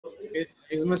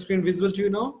Is my screen visible to you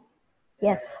now?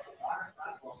 Yes.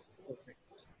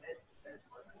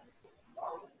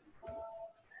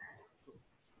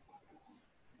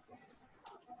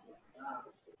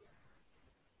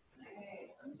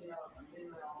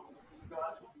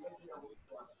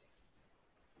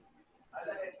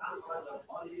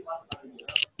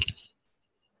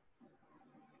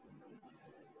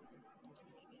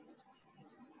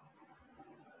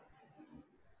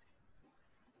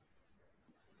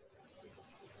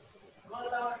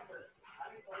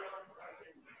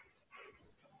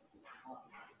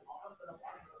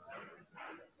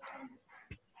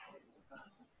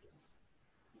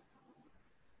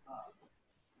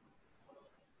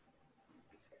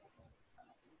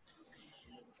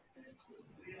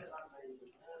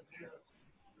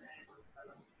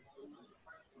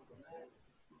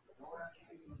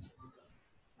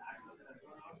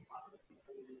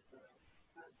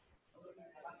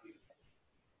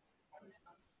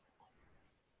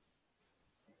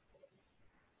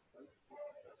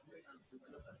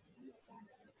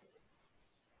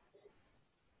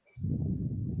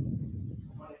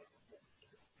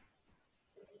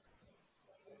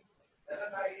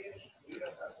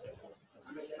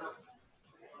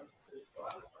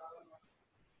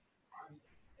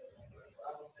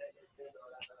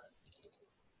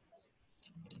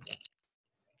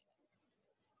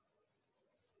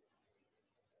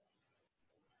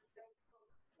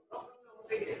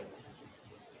 Perfect.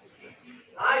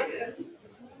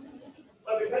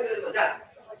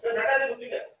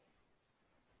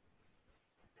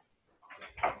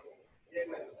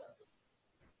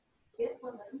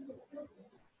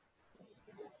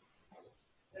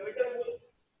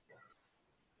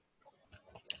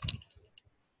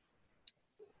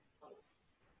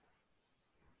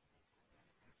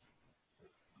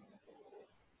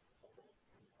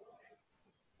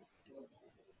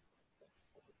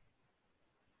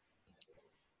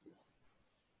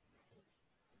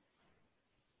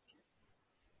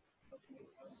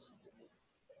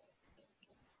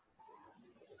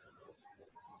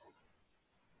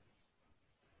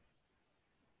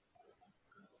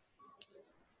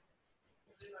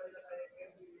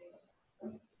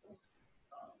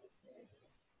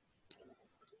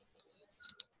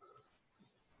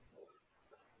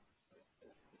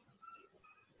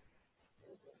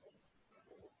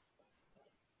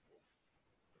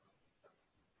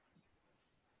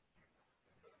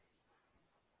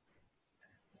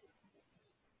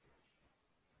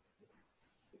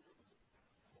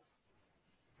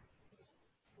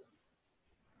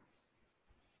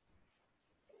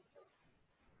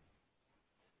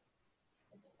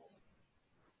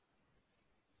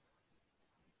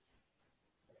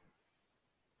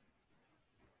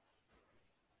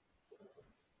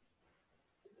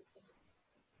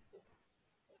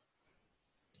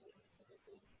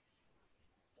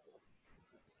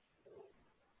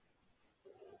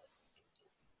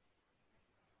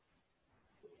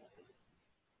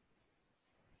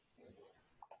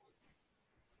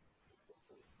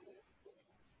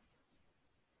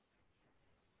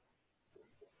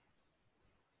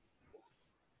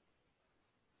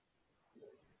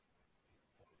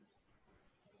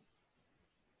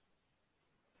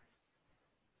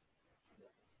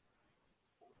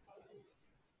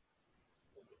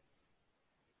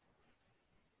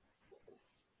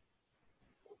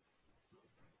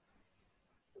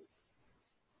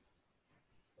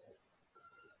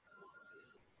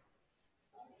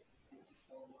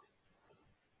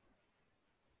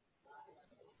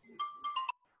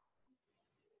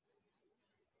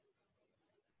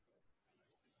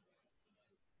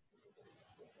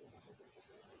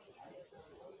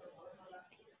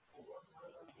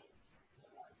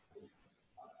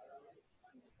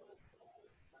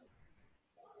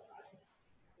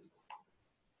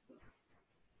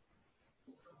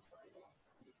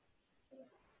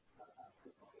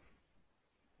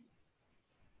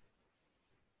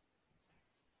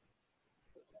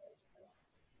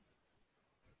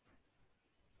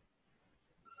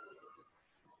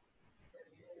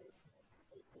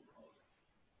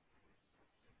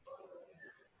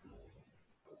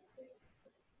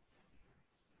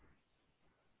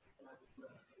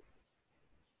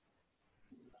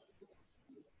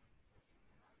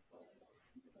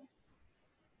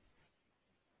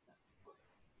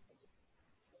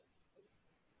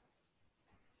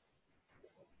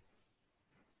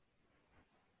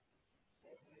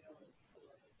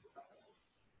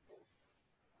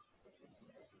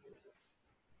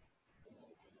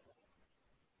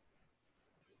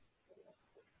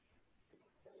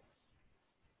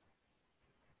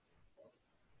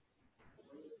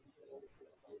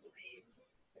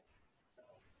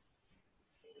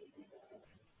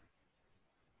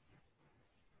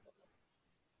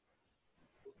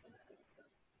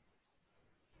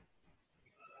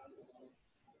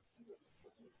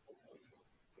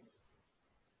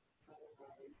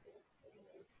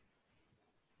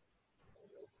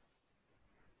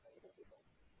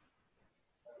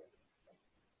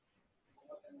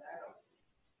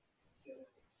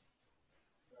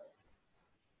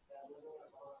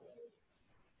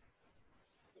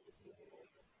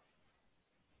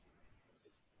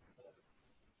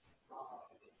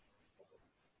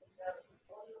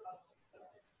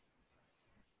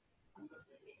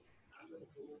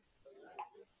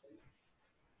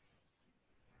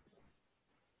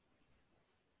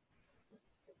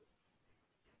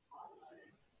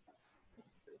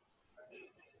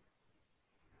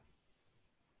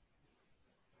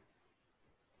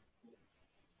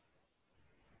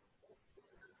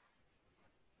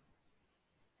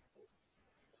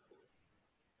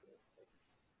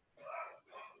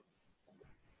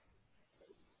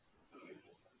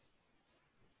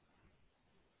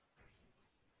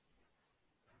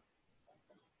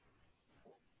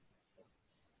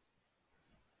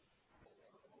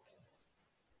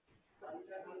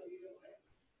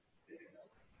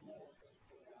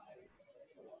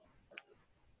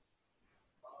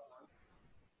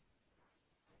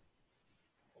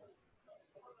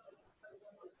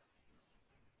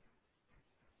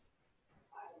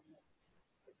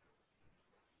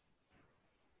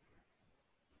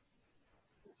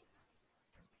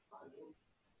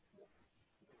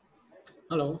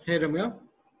 Hello. Hey, Ramya.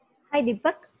 Hi,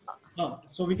 Deepak.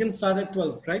 So we can start at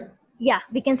 12, right? Yeah,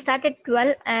 we can start at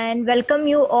 12 and welcome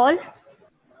you all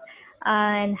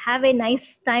and have a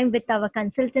nice time with our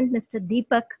consultant, Mr.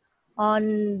 Deepak,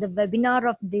 on the webinar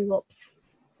of DevOps.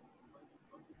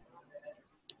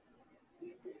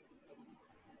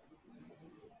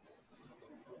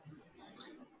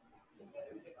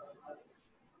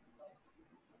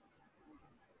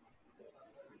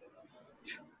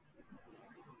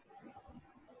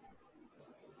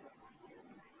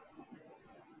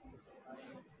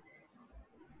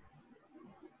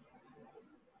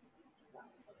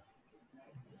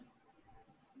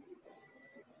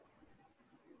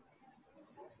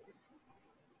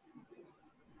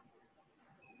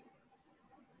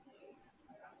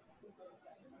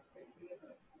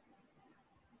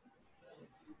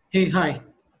 Hey, hi.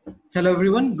 Hello,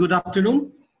 everyone. Good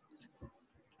afternoon.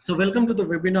 So welcome to the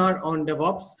webinar on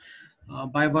DevOps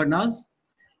by Varnaaz.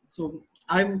 So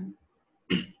in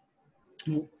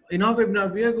our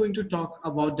webinar, we are going to talk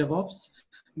about DevOps.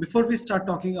 Before we start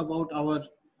talking about our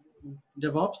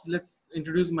DevOps, let's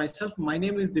introduce myself. My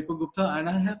name is Deepak Gupta and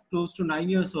I have close to 9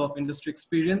 years of industry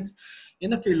experience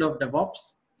in the field of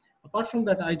DevOps. Apart from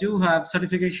that, I do have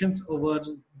certifications over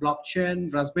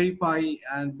blockchain, Raspberry Pi,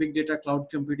 and big data cloud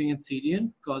computing and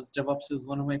CDN because DevOps is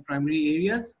one of my primary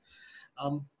areas.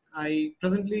 I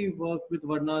presently work with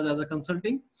Varnaaz as a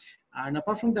consulting. And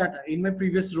apart from that, in my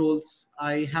previous roles,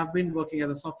 I have been working as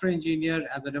a software engineer,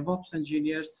 as a DevOps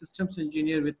engineer, systems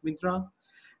engineer with Mintra.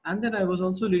 And then I was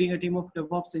also leading a team of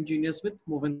DevOps engineers with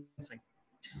Movin Singh.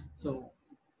 So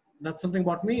that's something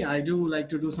about me. I do like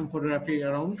to do some photography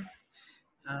around.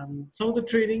 Some of the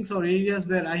trainings or areas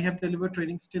where I have delivered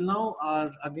trainings till now are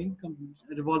again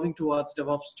revolving towards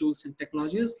DevOps tools and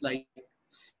technologies like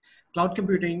cloud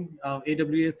computing,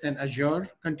 AWS and Azure,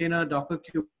 container, Docker,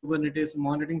 Kubernetes,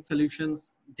 monitoring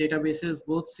solutions, databases,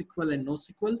 both SQL and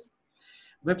NoSQLs,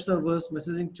 web servers,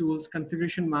 messaging tools,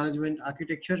 configuration management,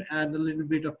 architecture, and a little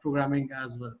bit of programming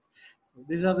as well. So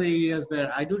these are the areas where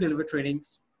I do deliver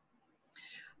trainings.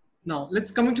 Now, let's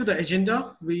come into the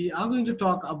agenda. We are going to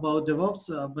talk about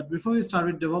DevOps, but before we start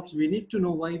with DevOps, we need to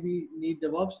know why we need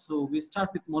DevOps. So we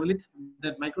start with monolith,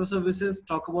 then microservices,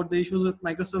 talk about the issues with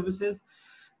microservices,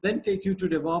 then take you to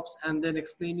DevOps, and then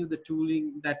explain you the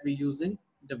tooling that we use in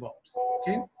DevOps,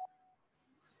 okay?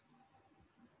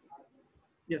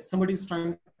 Yes, somebody's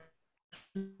trying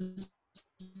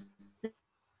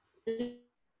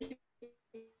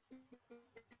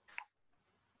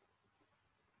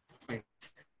fine.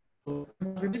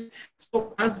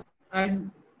 So as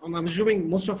I'm assuming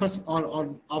most of us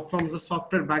are from the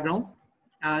software background,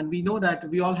 and we know that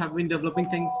we all have been developing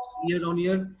things year on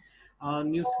year,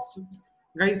 new systems.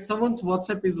 Guys, someone's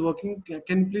WhatsApp is working.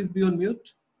 Can you please be on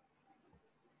mute?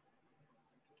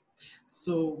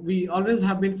 So we always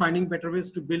have been finding better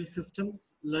ways to build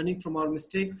systems, learning from our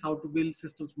mistakes, how to build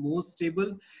systems more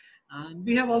stable. And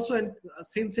we have also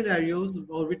seen scenarios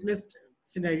or witnessed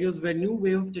scenarios where new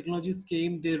wave of technologies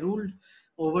came, they ruled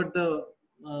over the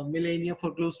millennia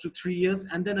for close to 3 years,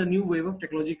 and then a new wave of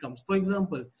technology comes. For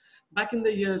example, back in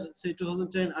the year, say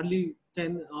 2010, early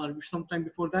 10 or sometime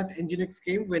before that, Nginx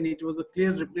came when it was a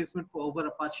clear replacement for over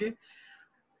Apache.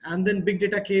 And then big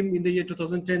data came in the year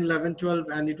 2010, 11, 12,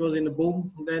 and it was in a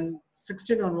boom. Then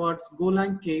 16 onwards,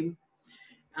 Golang came,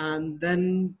 and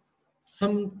then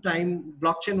sometime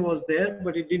blockchain was there,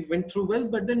 but it didn't went through well.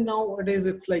 But then nowadays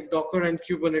it's like Docker and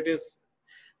Kubernetes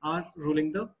are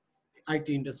ruling the IT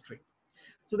industry.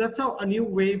 So that's how a new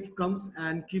wave comes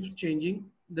and keeps changing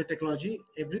the technology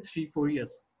every 3-4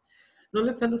 years. Now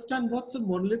let's understand what's a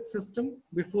monolith system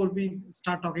before we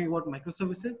start talking about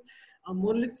microservices. A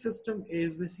monolith system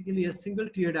is basically a single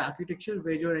tiered architecture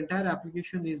where your entire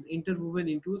application is interwoven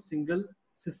into a single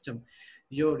system.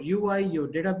 Your UI, your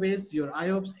database, your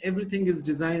IOPS, everything is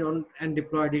designed on and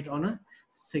deployed it on a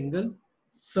single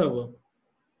server.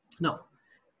 Now,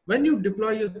 when you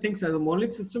deploy your things as a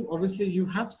monolith system, obviously you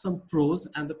have some pros,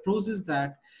 and the pros is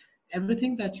that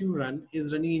everything that you run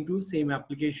is running into the same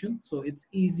application. So it's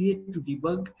easier to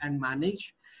debug and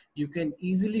manage. You can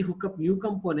easily hook up new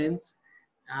components,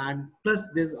 and plus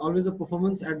there's always a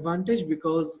performance advantage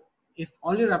because if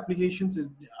all your applications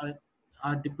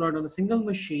are deployed on a single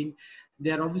machine,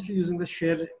 they are obviously using the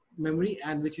shared memory,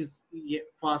 and which is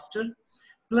faster.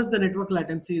 Plus the network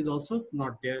latency is also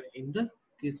not there in the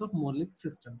case of monolith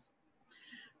systems.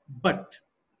 But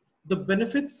the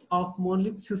benefits of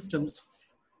monolith systems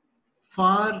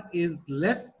far is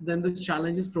less than the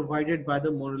challenges provided by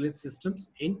the monolith systems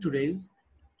in today's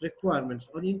requirements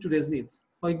or in today's needs.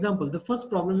 For example, the first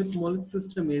problem with monolith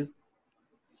system is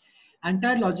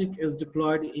entire logic is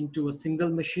deployed into a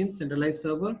single machine, centralized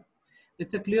server.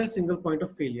 It's a clear single point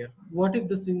of failure. What if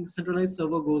the centralized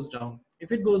server goes down?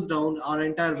 If it goes down, our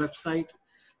entire website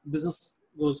business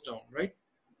goes down, right?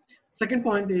 Second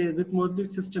point is, with monolithic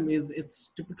system is it's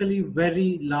typically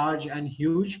very large and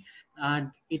huge, and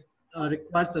it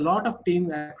requires a lot of team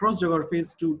across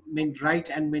geographies to write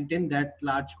and maintain that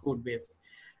large code base.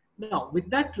 Now, with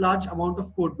that large amount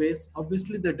of code base,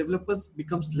 obviously the developers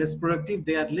becomes less productive.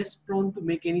 They are less prone to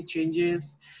make any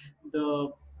changes.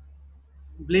 The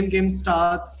blame game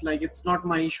starts like it's not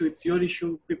my issue, it's your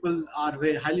issue. People are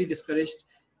very highly discouraged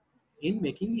in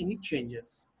making any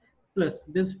changes. Plus,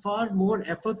 there's far more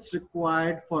efforts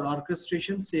required for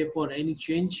orchestration, say for any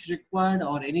change required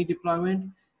or any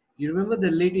deployment. You remember the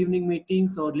late evening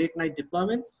meetings or late night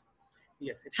deployments?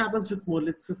 Yes, it happens with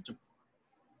monolith systems.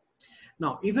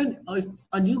 Now, even if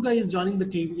a new guy is joining the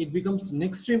team, it becomes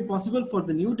next to impossible for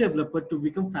the new developer to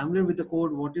become familiar with the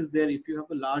code, what is there if you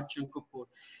have a large chunk of code.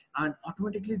 And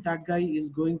automatically that guy is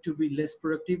going to be less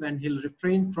productive and he'll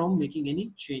refrain from making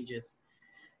any changes.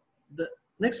 The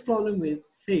next problem is,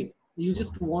 say, you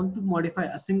just want to modify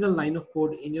a single line of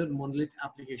code in your monolith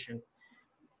application.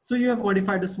 So you have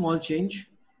modified a small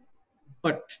change,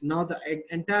 but now the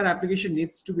entire application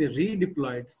needs to be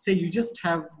redeployed. Say you just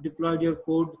have deployed your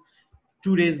code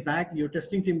 2 days back, your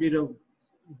testing team did a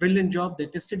brilliant job. They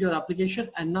tested your application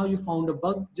and now you found a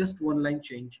bug, just one line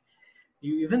change.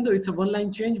 Even though it's a one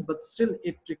line change, but still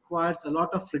it requires a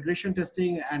lot of regression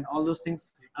testing and all those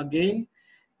things again,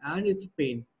 and it's a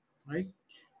pain, right?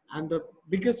 And the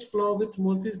biggest flaw with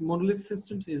monolith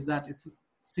systems is that it's a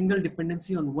single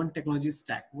dependency on one technology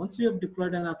stack. Once you have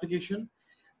deployed an application,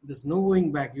 there's no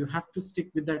going back. You have to stick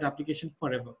with that application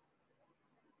forever.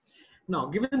 Now,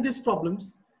 given these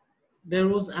problems, there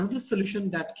was another solution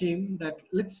that came that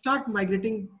let's start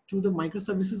migrating to the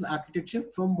microservices architecture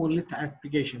from monolith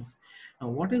applications. Now,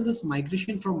 what is this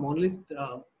migration from monolith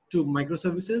to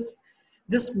microservices?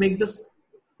 Just make this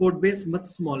code base much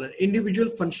smaller.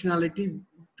 Individual functionality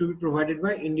to be provided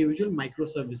by individual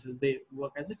microservices. They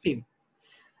work as a team.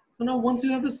 So now once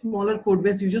you have a smaller code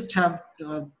base, you just have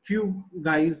a few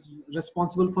guys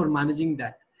responsible for managing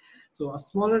that. So a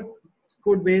smaller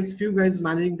code base, few guys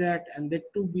managing that, and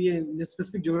that to be in a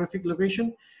specific geographic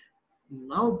location.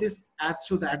 Now this adds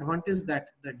to the advantage that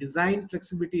the design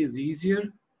flexibility is easier.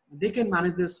 They can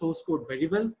manage their source code very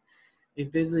well.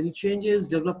 If there's any changes,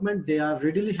 development, they are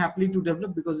readily happily to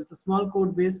develop because it's a small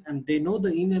code base and they know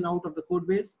the in and out of the code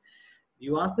base.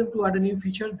 You ask them to add a new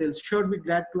feature, they'll sure be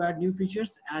glad to add new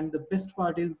features. And the best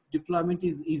part is deployment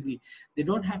is easy. They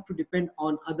don't have to depend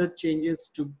on other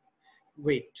changes to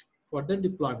wait for the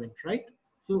deployment, right?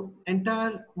 So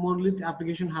entire monolith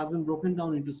application has been broken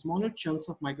down into smaller chunks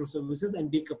of microservices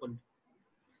and decoupled.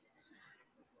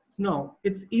 Now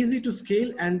it's easy to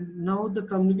scale, and now the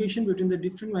communication between the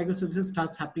different microservices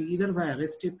starts happening either via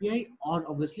REST API or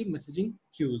obviously messaging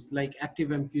queues like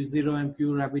ActiveMQ, ZeroMQ,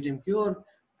 RabbitMQ, or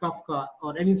Kafka,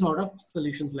 or any sort of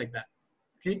solutions like that.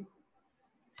 Okay.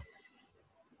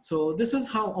 So this is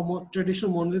how a more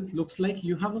traditional monolith looks like.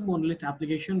 You have a monolith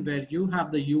application where you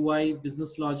have the UI,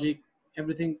 business logic,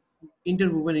 everything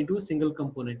interwoven into a single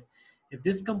component. If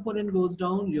this component goes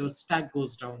down, your stack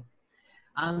goes down.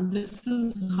 And this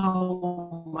is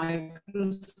how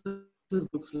microservices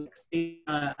looks like. Say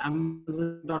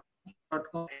Amazon.com,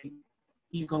 any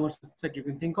e-commerce website you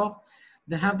can think of.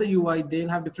 They have the UI, they'll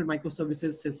have different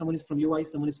microservices. Say someone is from UI,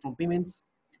 someone is from payments,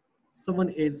 someone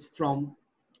is from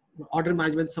order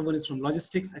management, someone is from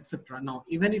logistics, etc. Now,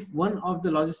 even if one of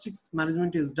the logistics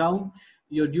management is down,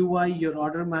 your UI, your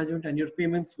order management, and your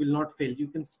payments will not fail. You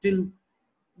can still,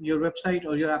 your website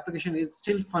or your application is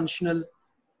still functional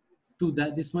to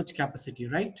that this much capacity,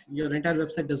 right? Your entire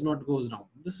website does not goes down.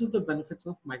 This is the benefits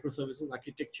of microservices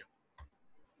architecture,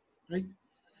 right?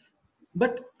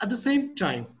 But at the same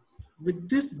time, with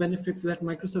these benefits that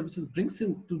microservices brings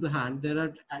into the hand, there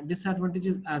are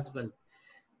disadvantages as well.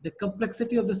 The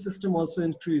complexity of the system also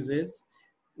increases.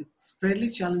 It's fairly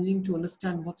challenging to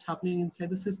understand what's happening inside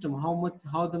the system, how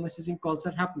the messaging calls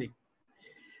are happening.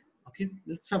 Okay,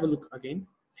 let's have a look again.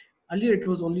 Earlier, it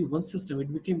was only one system.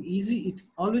 It became easy.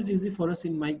 It's always easy for us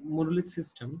in my monolith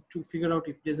system to figure out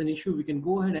if there's an issue. We can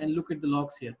go ahead and look at the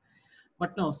logs here.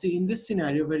 But now, see, in this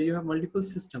scenario where you have multiple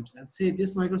systems and say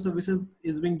this microservices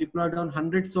is being deployed on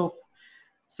hundreds of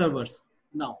servers.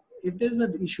 Now, if there's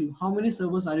an issue, how many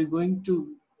servers are you going to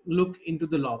look into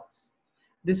the logs?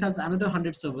 This has another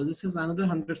 100 servers. This is another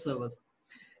 100 servers.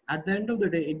 At the end of the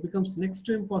day, it becomes next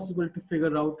to impossible to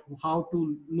figure out how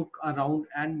to look around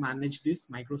and manage these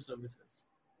microservices.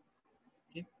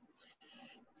 Okay.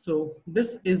 So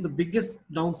this is the biggest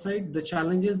downside. The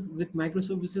challenges with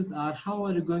microservices are how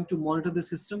are you going to monitor the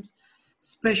systems,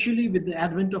 especially with the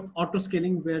advent of auto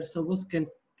scaling where servers can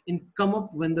come up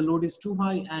when the load is too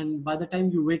high, and by the time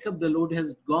you wake up, the load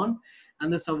has gone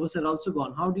and the servers are also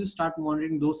gone. How do you start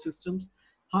monitoring those systems?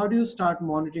 How do you start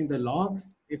monitoring the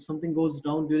logs if something goes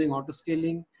down during auto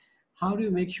scaling? How do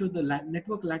you make sure the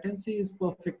network latency is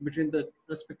perfect between the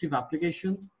respective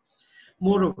applications?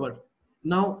 Moreover,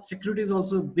 now security is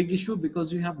also a big issue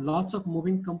because you have lots of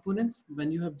moving components.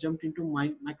 When you have jumped into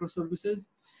microservices,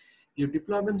 your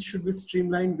deployments should be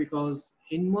streamlined because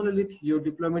in monolith, your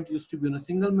deployment used to be on a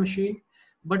single machine.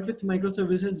 But with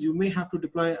microservices, you may have to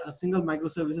deploy a single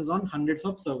microservices on hundreds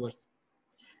of servers.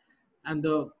 And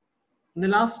the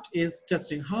last is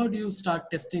testing. How do you start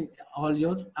testing all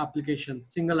your applications,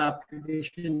 single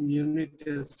application, unit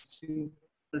testing,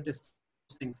 functional testing, all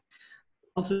those things? They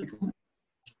also become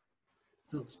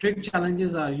so strict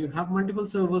challenges are you have multiple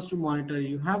servers to monitor,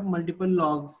 you have multiple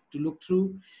logs to look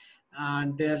through,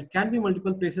 and there can be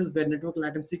multiple places where network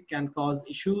latency can cause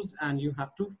issues and you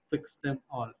have to fix them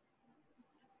all.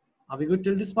 Are we good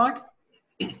till this part?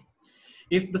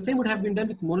 If the same would have been done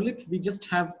with monolith, we just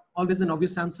have always an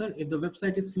obvious answer. If the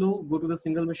website is slow, go to the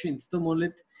single machine, it's the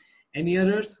monolith. Any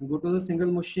errors, go to the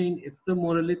single machine, it's the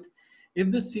monolith.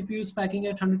 If the CPU is packing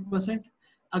at 100%,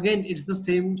 again, it's the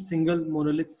same single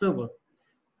monolith server.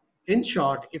 In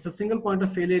short, if a single point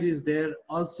of failure is there,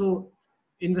 also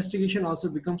investigation also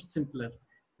becomes simpler,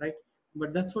 right?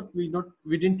 But that's what we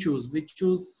didn't choose. We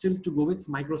choose still to go with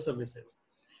microservices.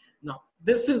 Now,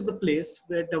 this is the place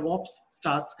where DevOps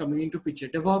starts coming into picture.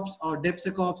 DevOps or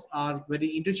DevSecOps are very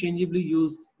interchangeably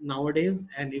used nowadays,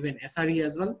 and even SRE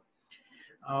as well.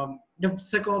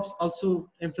 DevSecOps also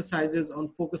emphasizes on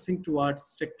focusing towards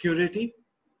security.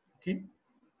 Okay.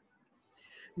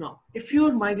 Now, if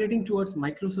you're migrating towards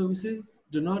microservices,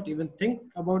 do not even think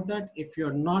about that if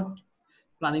you're not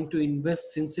planning to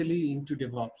invest sincerely into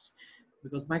DevOps,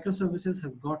 because microservices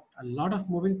has got a lot of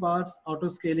moving parts, auto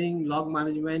scaling, log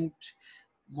management,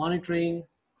 monitoring.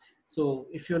 So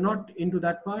if you're not into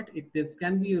that part, this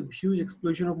can be a huge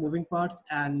explosion of moving parts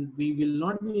and we will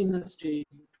not be in a state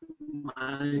to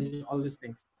manage all these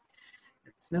things.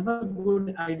 It's never a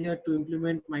good idea to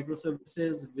implement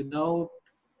microservices without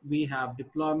we have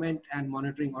deployment and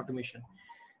monitoring automation.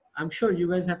 I'm sure you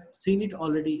guys have seen it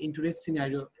already in today's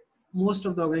scenario. Most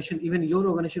of the organization, even your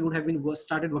organization, would have been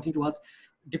started working towards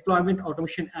deployment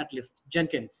automation at least,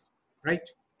 Jenkins, right?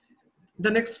 The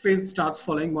next phase starts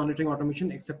following monitoring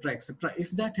automation, etc., etc.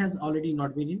 If that has already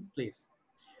not been in place.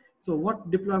 So what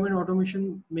deployment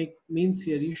automation means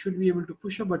here, you should be able to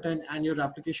push a button and your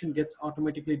application gets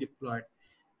automatically deployed.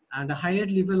 And a higher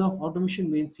level of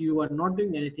automation means you are not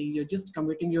doing anything. You're just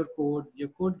committing your code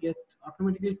gets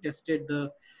automatically tested. The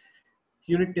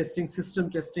unit testing, system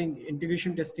testing,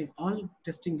 integration testing, all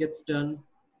testing gets done.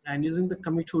 And using the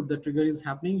commit hood, the trigger is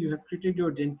happening. You have created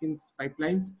your Jenkins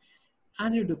pipelines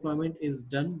and your deployment is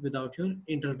done without your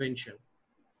intervention.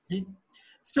 Okay.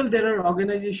 Still, there are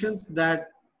organizations that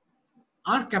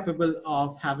are capable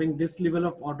of having this level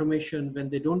of automation when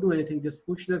they don't do anything, just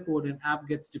push the code and app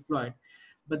gets deployed,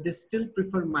 but they still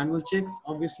prefer manual checks.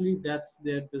 Obviously, that's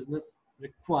their business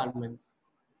requirements.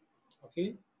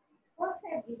 Okay.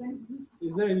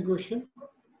 Is there any question?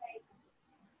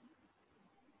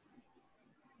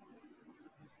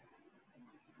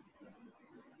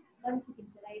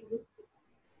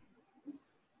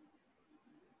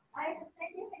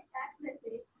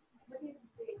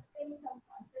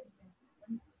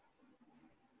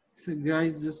 So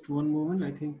guys, just one moment.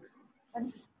 I think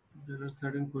there are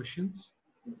certain questions.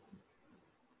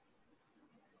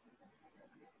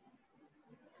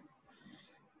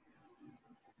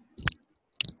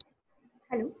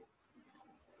 Hello.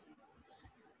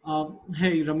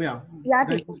 Hey Ramya, Yeah,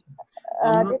 guys,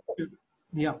 I'm not.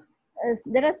 Yeah,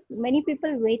 there are many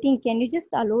people waiting. Can you just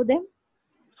allow them?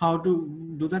 how to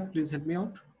do that? Please help me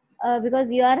out. Because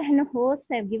you are a host,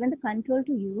 I've given the control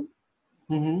to you.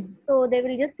 Mm-hmm. So they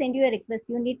will just send you a request.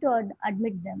 You need to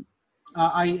admit them.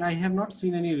 I have not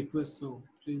seen any requests, so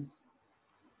please.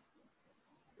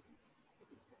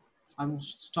 I'm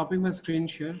stopping my screen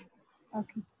share.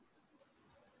 Okay.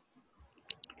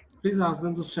 Please ask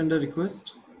them to send a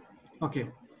request. Okay,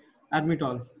 admit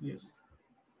all. Yes,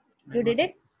 I You got did it.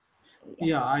 it?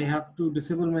 Yeah, I have to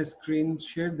disable my screen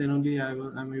share. Then only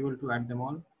I'm able to add them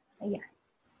all. Yeah.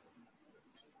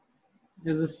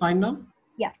 Is this fine now?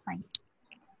 Yeah, fine.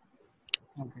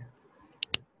 Okay.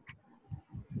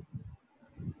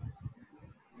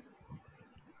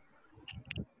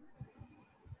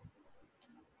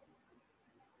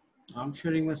 I'm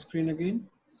sharing my screen again.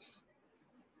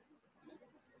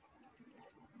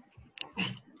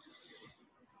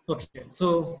 Okay,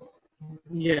 so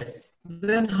yes,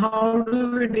 then how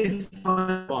do we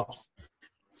define DevOps?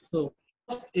 So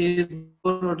DevOps is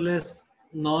more or less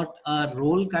not a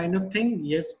role kind of thing.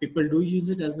 Yes, people do use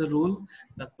it as a role.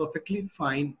 That's perfectly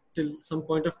fine till some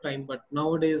point of time. But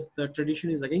nowadays the tradition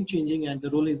is again changing and the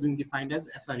role is being defined as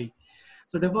SRE.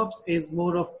 So DevOps is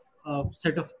more of a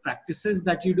set of practices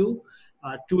that you do,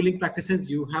 tooling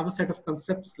practices. You have a set of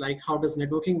concepts like how does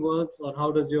networking works or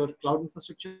how does your cloud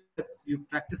infrastructure. You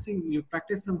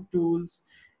practice some tools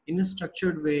in a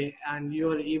structured way, and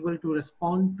you are able to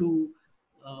respond to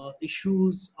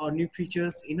issues or new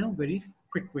features in a very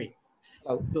quick way.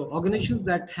 So organizations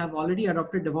that have already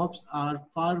adopted DevOps are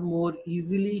far more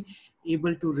easily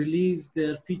able to release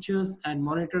their features and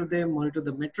monitor them, monitor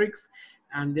the metrics,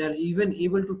 and they are even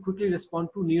able to quickly respond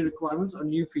to new requirements or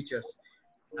new features.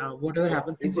 Whatever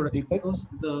happens in Is it production, Deepak? because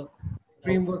the Hello.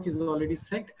 framework is already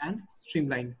set and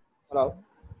streamlined. Hello.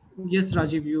 Yes,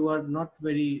 Rajiv, you are not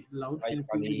very loud. Hi, Can you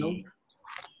please be loud?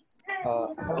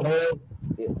 Sunny.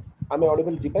 Hello. Am I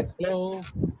audible, Deepak? Hello.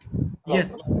 Hello.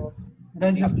 Yes.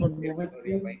 Guys, just one Share moment,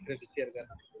 करो या please. Mic से share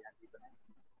करना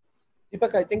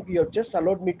Deepak, I think you have just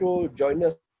allowed me to join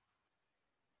us.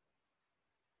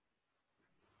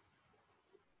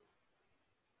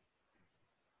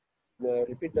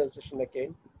 Repeat the session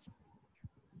again.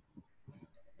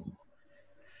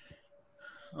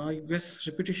 I guess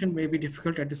repetition may be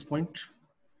difficult at this point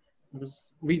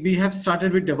because we have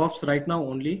started with DevOps right now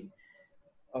only.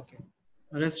 Okay.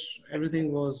 The rest,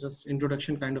 everything was just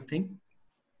introduction kind of thing.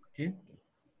 Okay.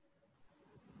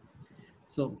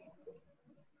 So,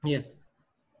 yes.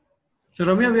 So,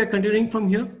 Ramya, we are continuing from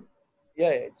here. Yeah,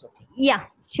 it's okay. Yeah,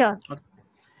 sure. Okay.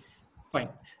 Fine.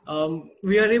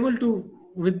 We are able to,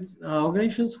 with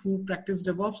organizations who practice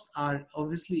DevOps, are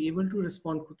obviously able to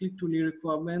respond quickly to new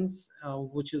requirements,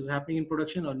 which is happening in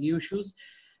production or new issues,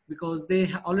 because they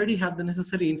already have the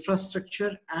necessary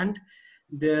infrastructure and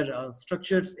their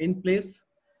structures in place.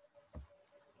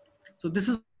 So this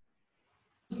is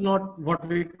not what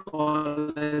we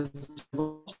call as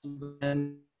DevOps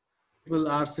when people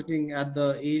are sitting at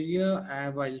the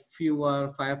area while few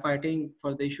are firefighting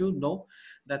for the issue. No,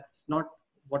 that's not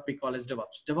what we call as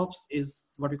DevOps. DevOps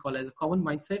is what we call as a common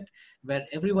mindset where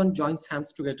everyone joins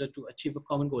hands together to achieve a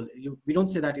common goal. We don't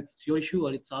say that it's your issue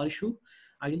or it's our issue.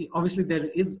 Ideally, obviously, there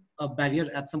is a barrier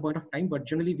at some point of time, but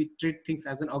generally we treat things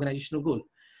as an organizational goal.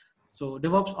 So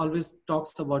DevOps always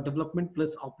talks about development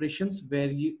plus operations, where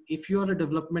if you are a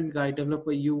development guy,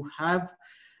 developer, you have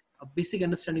a basic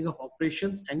understanding of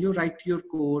operations and you write your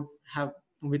code have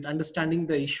with understanding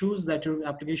the issues that your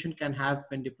application can have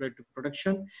when deployed to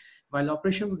production, while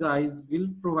operations guys will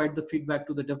provide the feedback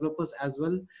to the developers as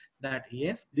well that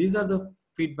yes, these are the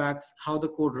feedbacks how the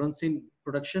code runs in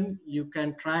production. You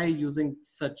can try using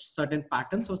such certain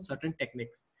patterns or certain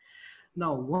techniques.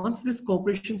 Now, once this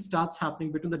cooperation starts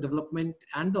happening between the development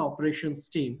and the operations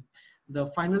team, the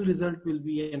final result will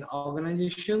be an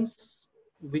organization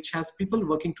which has people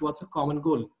working towards a common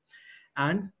goal.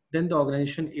 And then the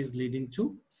organization is leading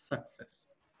to success.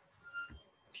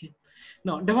 Okay.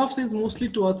 Now, DevOps is mostly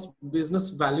towards business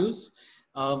values.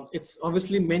 It's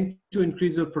obviously meant to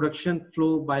increase your production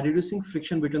flow by reducing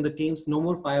friction between the teams. No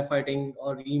more firefighting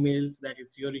or emails that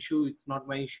it's your issue, it's not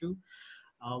my issue.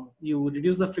 You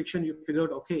reduce the friction, you figure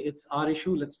out, okay, it's our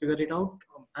issue, let's figure it out.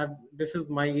 This is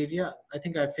my area, I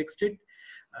think I fixed it.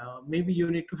 Maybe you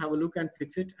need to have a look and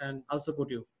fix it, and I'll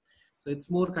support you. So it's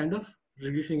more kind of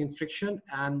reducing in friction,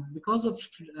 and because of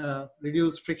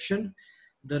reduced friction,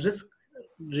 the risk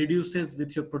reduces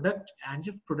with your product, and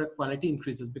your product quality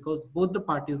increases because both the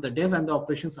parties, the dev and the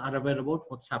operations, are aware about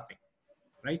what's happening,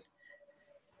 right?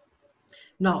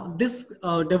 Now, this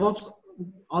DevOps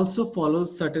also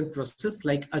follows certain process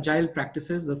like agile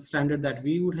practices, the standard that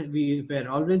we were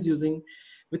always using.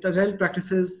 With agile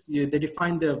practices, they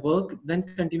define their work, then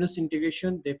continuous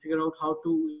integration. They figure out how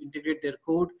to integrate their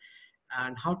code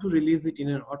and how to release it in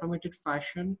an automated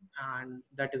fashion, and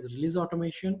that is release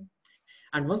automation.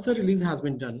 And once the release has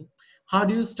been done, how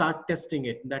do you start testing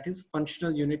it? That is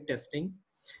functional unit testing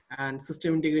and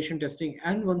system integration testing.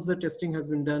 And once the testing has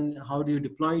been done, how do you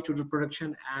deploy it to the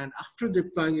production? And after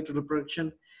deploying it to the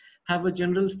production, have a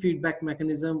general feedback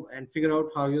mechanism and figure out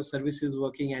how your service is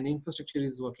working and infrastructure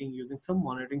is working using some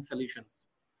monitoring solutions.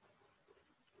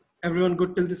 Everyone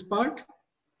good till this part?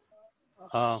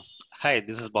 Uh, Hi,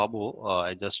 this is Babu.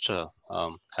 I just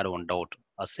had one doubt.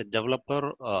 As a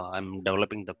developer, I'm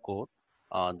developing the code.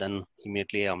 Then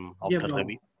immediately Yeah, after bro.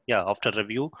 review. Yeah, after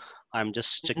review, I'm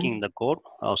just checking Mhm. the code.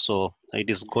 So it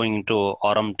is going to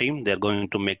RM team. They're going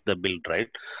to make the build, right?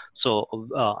 So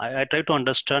I try to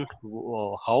understand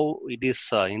how it is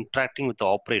interacting with the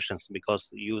operations, because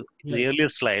you in Yeah. the earlier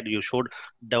slide you showed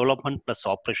development plus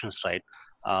operations, right?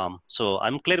 So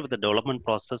I'm clear with the development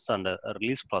process and a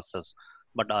release process,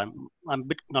 but I'm a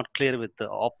bit not clear with the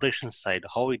operations side,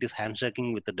 how it is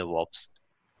handshaking with the DevOps.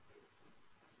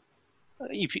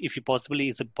 If you possibly,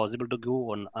 is it possible to give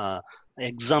one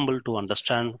example to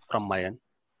understand from my end?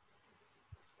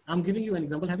 I'm giving you an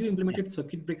example. Have you Yeah. implemented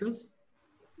circuit breakers?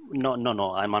 No.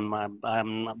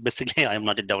 I'm basically I'm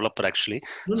not a developer actually.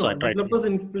 No, So I no. tried. Developers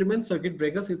implement circuit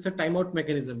breakers. It's a timeout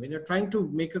mechanism. When you're trying to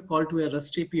make a call to a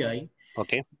REST API,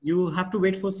 Okay. you have to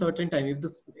wait for a certain time. If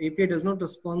the API does not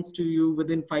respond to you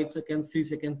within 5 seconds, 3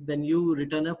 seconds, then you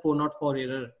return a 404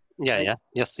 error, Yeah. right? Yeah.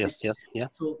 Yes. Right. Yes. Yes. Yeah.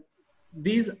 So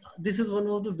this is one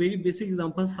of the very basic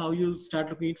examples how you start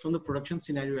looking at it from the production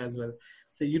scenario as well.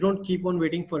 So you don't keep on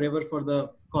waiting forever for the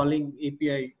calling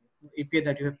API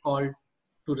that you have called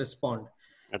to respond.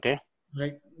 Okay.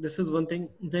 Right, this is one thing.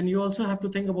 Then you also have to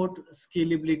think about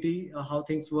scalability, how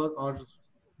things work, or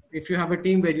if you have a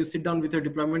team where you sit down with your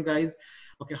deployment guys,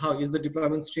 okay, how is the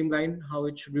deployment streamlined, how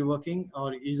it should be working,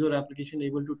 or is your application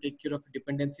able to take care of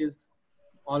dependencies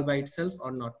all by itself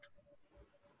or not?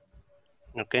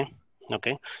 Okay.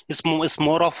 Okay. It's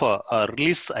more of a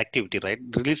release activity, right?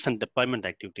 Release and deployment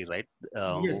activity, right?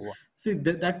 Yes, see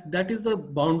that is the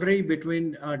boundary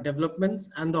between developments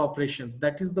and the operations.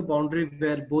 That is the boundary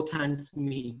where both hands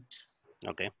meet,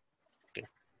 Okay. Okay.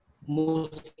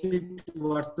 mostly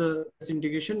towards the test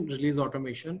integration, release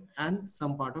automation, and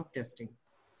some part of testing.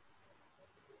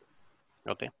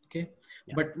 Okay. Okay,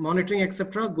 Yeah. but monitoring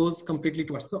etc goes completely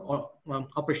towards the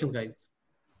operations guys.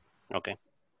 Okay.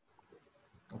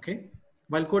 Okay,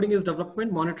 while coding is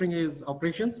development, monitoring is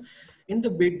operations. In the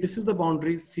bid, this is the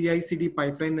boundaries, CI/CD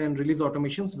pipeline and release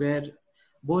automations where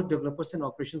both developers and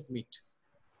operations meet.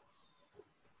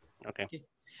 Okay. Okay,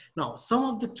 now some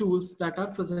of the tools that are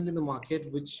present in the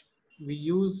market which we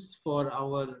use for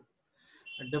our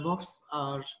DevOps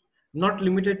are not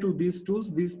limited to these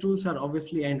tools. These tools are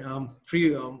obviously and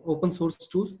free open source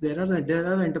tools. There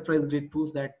are enterprise grade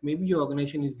tools that maybe your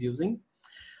organization is using.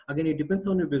 Again, it depends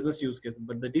on your business use case,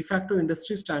 but the de facto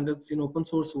industry standards in open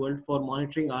source world for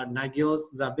monitoring are Nagios,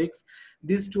 Zabbix.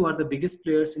 These two are the biggest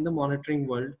players in the monitoring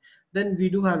world. Then we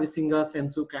do have Isinga,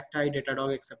 Sensu, Cacti,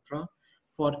 Datadog, etc.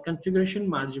 For configuration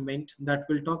management, that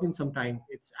we'll talk in some time.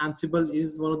 It's Ansible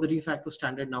is one of the de facto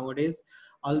standard nowadays.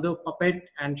 Although Puppet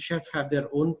and Chef have their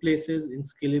own places in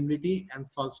scalability, and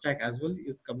SaltStack as well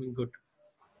is coming good.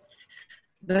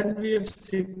 Then we have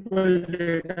SQL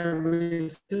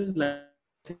databases like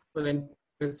SQL and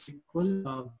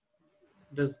SQL.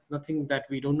 There's nothing that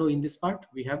we don't know in this part.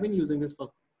 We have been using this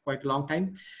for quite a long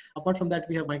time. Apart from that,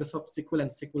 we have Microsoft SQL and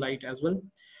SQLite as well.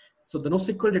 So the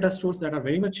NoSQL data stores that are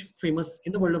very much famous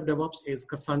in the world of DevOps is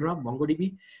Cassandra,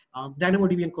 MongoDB,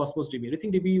 DynamoDB, and Cosmos DB.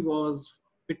 RhythmDB was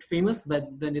a bit famous,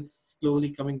 but then it's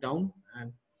slowly coming down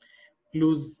and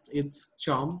lose its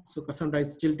charm. So Cassandra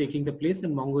is still taking the place,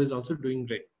 and Mongo is also doing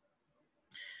great.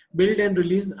 Build and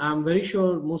release, I'm very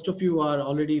sure most of you are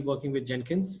already working with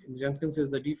Jenkins. Jenkins is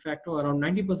the de facto, around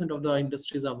 90% of the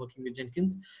industries are working with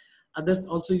Jenkins. Others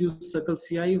also use Circle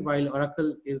CI, while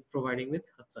Oracle is providing with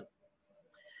Hudson.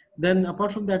 Then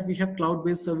apart from that, we have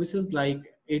cloud-based services like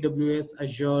AWS,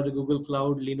 Azure, Google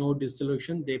Cloud, Linode,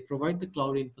 DigitalOcean. They provide the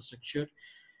cloud infrastructure.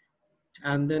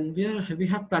 And then we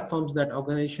have platforms that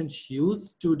organizations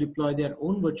use to deploy their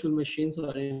own virtual machines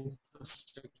or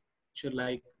infrastructure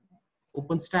like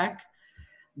OpenStack.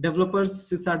 Developers,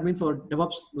 sysadmins, or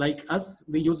DevOps like us,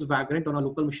 we use Vagrant on our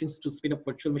local machines to spin up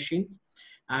virtual machines.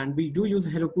 And we do use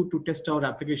Heroku to test our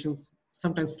applications,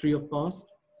 sometimes free of cost.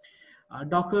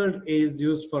 Docker is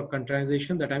used for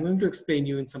containerization that I'm going to explain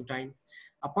you in some time.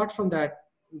 Apart from that,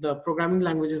 the programming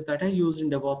languages that are used in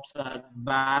DevOps are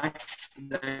Bash,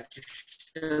 that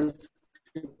shell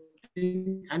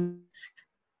scripting, and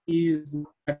is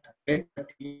not that great, but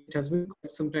it has been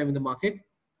quite some time in the market.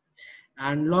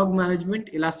 And log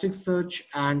management, Elasticsearch,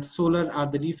 and Solar are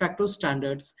the de facto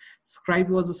standards. Scribe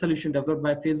was a solution developed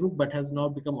by Facebook, but has now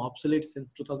become obsolete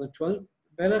since 2012.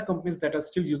 There are companies that are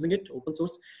still using it, open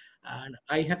source, and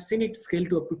I have seen it scale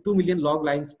to up to 2 million log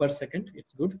lines per second.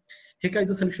 It's good. Heka is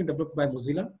a solution developed by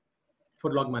Mozilla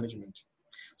for log management.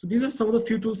 So these are some of the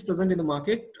few tools present in the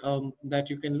market that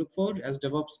you can look for as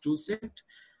DevOps toolset.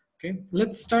 Okay,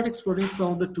 let's start exploring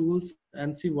some of the tools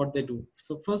and see what they do.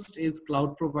 So first is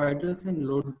cloud providers and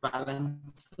load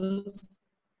balancers.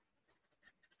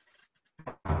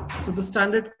 So the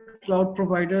standard cloud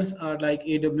providers are like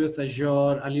AWS,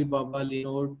 Azure, Alibaba,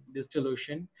 Linode,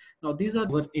 DigitalOcean. Now these are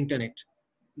over internet.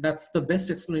 That's the best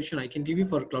explanation I can give you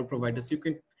for cloud providers. You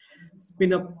can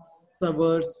spin up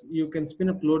servers, you can spin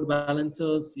up load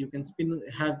balancers, you can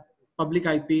have public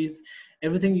IPs,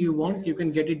 everything you want, you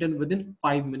can get it done within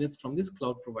 5 minutes from these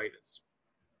cloud providers.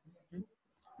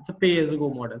 It's a pay-as-you-go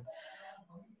model.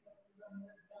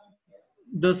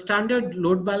 The standard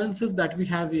load balancers that we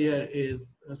have here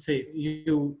is, say,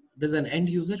 there's an end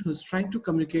user who's trying to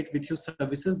communicate with your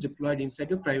services deployed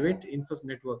inside your private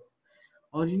network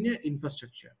or in your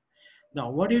infrastructure.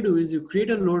 Now, what you do is you create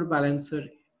a load balancer,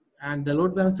 and the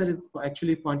load balancer is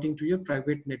actually pointing to your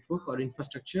private network or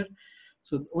infrastructure.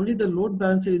 So only the load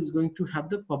balancer is going to have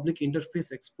the public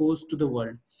interface exposed to the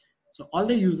world. So all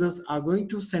the users are going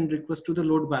to send requests to the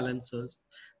load balancers.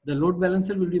 The load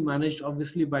balancer will be managed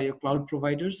obviously by your cloud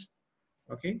providers,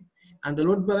 okay? And the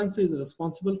load balancer is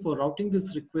responsible for routing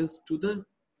this request to the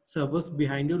servers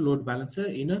behind your load balancer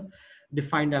in a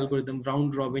defined algorithm,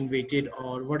 round robin, weighted,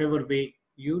 or whatever way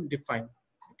you define,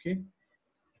 okay?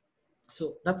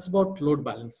 So that's about load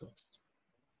balancers.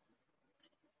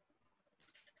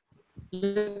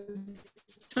 Let's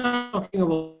start talking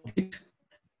about Git.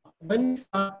 When we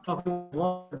start talking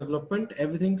about development,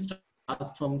 everything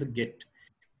starts from the Git.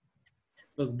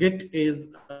 Because Git is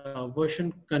a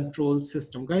version control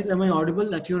system. Guys, am I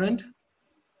audible at your end?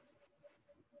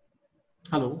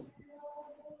 Hello?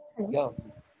 Yeah.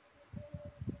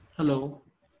 Hello?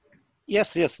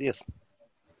 Yes, yes, yes.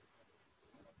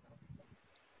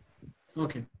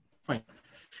 Okay, fine.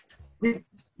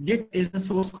 Git is a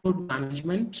source code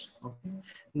management. Okay.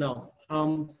 Now,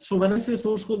 so when I say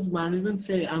source code management,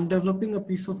 say I'm developing a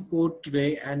piece of code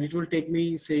today and it will take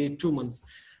me say 2 months.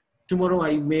 Tomorrow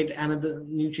I made another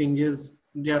new changes,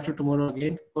 day after tomorrow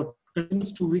again. For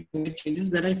continuous 2 weeks I made changes.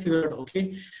 Then I figured,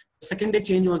 okay, the second day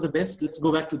change was the best. Let's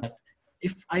go back to that.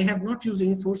 If I have not used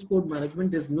any source code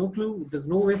management, there's no clue, there's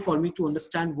no way for me to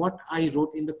understand what I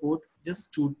wrote in the code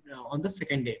just to on the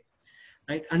second day.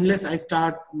 Right? Unless I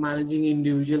start managing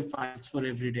individual files for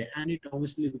every day, and it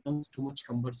obviously becomes too much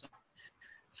cumbersome.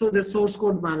 So the source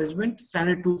code management,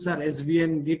 standard tools are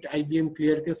SVN, Git, IBM,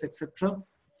 ClearCase, etc.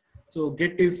 So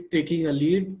Git is taking a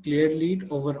clear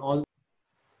lead over all.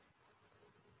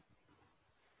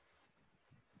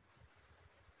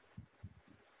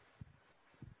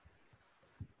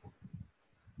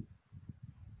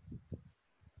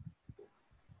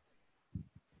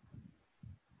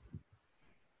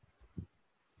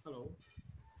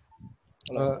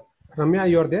 Hello. Ramya,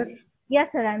 you're there?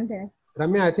 Yes, sir, I'm there.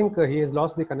 Ramya, I think he has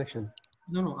lost the connection.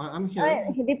 No, I'm here.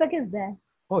 Deepak is there.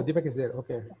 Oh, Deepak is there.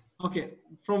 Okay. Okay.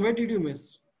 From where did you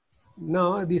miss?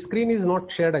 No, the screen is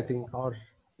not shared, I think, or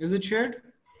is it shared?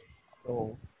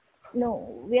 No.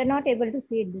 No, we are not able to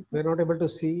see it. We're not able to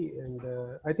see, and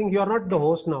I think you are not the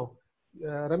host now.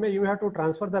 Ramya, you have to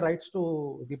transfer the rights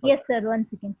to Deepak. Yes, sir. 1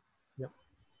 second. Yeah.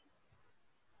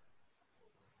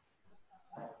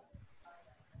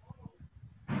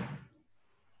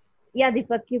 Yeah,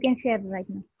 Deepak, you can share right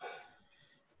now.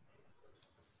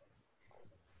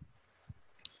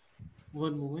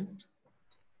 One moment.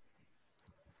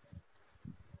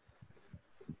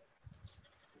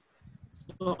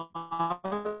 So,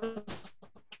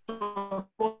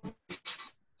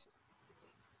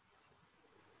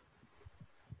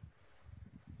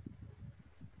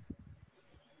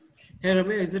 Hey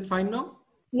Ramya, is it fine now?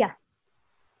 Yeah.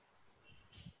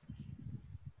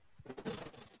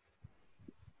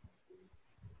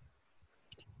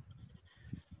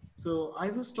 So I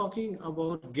was talking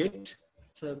about Git.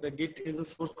 So the Git is a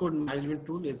source code management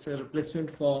tool. It's a replacement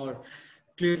for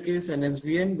ClearCase and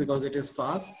SVN because it is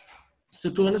fast. So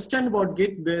to understand about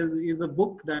Git, there is a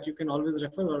book that you can always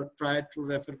refer or try to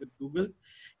refer with Google.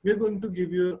 We're going to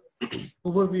give you an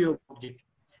overview of Git.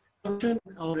 Function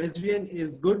or SVN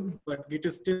is good, but Git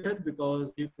is still better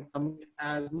because you can commit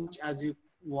as much as you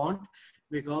want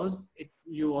because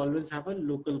you always have a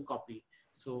local copy.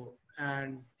 So,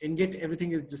 and in Git,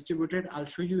 everything is distributed. I'll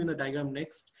show you in the diagram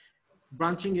next.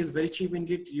 Branching is very cheap in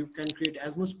Git. You can create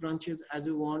as much branches as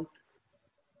you want.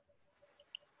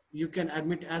 You can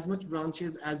admit as much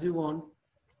branches as you want.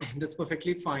 That's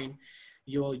perfectly fine.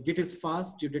 Your Git is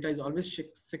fast. Your data is always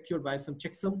secured by some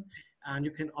checksum, and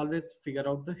you can always figure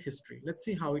out the history. Let's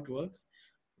see how it works.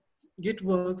 Git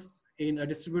works in a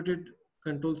distributed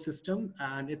control system,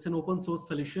 and it's an open source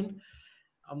solution.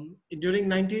 During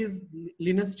 90s,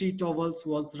 Linus T. Torvalds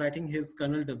was writing his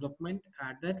kernel development.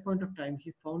 At that point of time,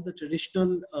 he found the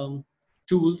traditional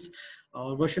tools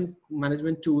or version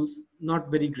management tools not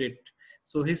very great.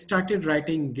 So he started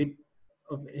writing Git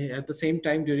at the same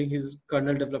time during his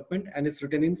kernel development, and it's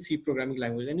written in C programming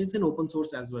language, and it's an open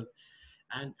source as well.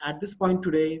 And at this point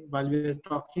today, while we are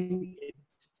talking,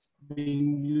 it's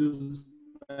being used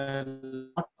by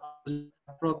lots of,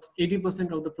 approx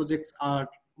 80% of the projects are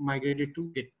migrated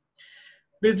to Git.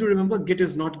 Please do remember, Git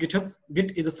is not GitHub.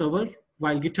 Git is a server,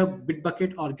 while GitHub,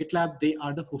 Bitbucket, or GitLab, they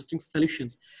are the hosting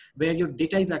solutions where your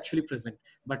data is actually present.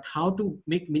 But how to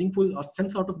make meaningful or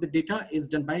sense out of the data is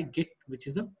done by Git, which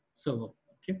is a server.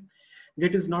 Okay,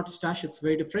 Git is not Stash, it's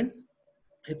very different.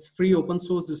 It's free, open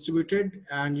source, distributed,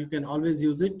 and you can always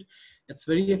use it. It's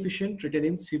very efficient, written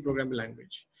in C programming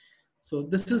language. So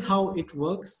this is how it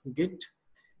works. Git,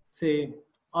 say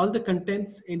all the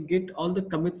contents in Git, all the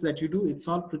commits that you do, it's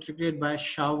all protected by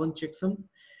SHA-1 checksum.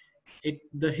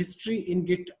 The history in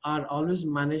Git are always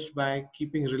managed by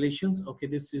keeping relations. Okay,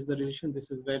 this is the relation. This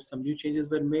is where some new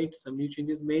changes were made, some new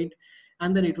changes made,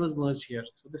 and then it was merged here.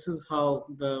 So this is how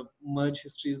the merge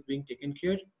history is being taken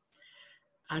care.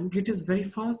 And Git is very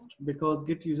fast because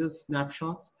Git uses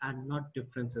snapshots and not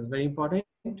differences. Very important.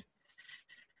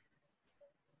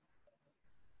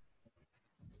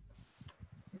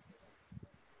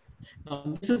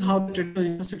 This is how the traditional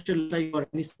infrastructure looks like for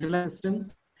any centralized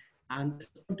systems, and this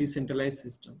is for decentralized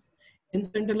systems. In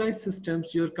centralized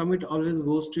systems, your commit always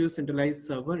goes to your centralized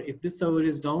server. If this server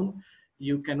is down,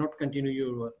 you cannot continue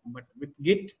your work. But with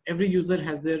Git, every user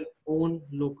has their own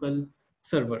local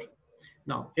server.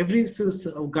 Now, every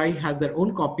guy has their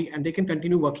own copy and they can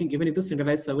continue working even if the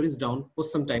centralized server is down for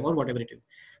some time or whatever it is.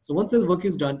 So once the work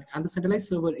is done and the centralized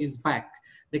server is back,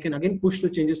 they can again push the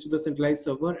changes to the centralized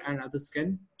server and others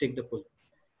can take the pull.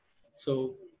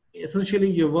 So essentially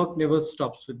your work never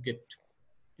stops with Git.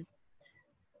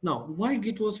 Now, why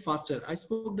Git was faster? I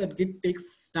spoke that Git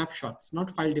takes snapshots, not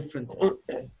file differences.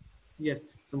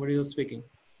 Yes, somebody was speaking.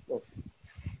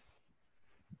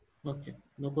 Okay,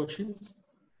 no questions?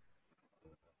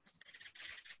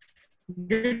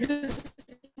 Git is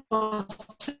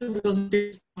faster because it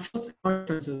takes snapshots and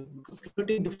differences. Because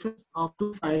converting difference of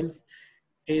two files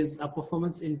is a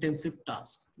performance intensive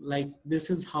task. Like this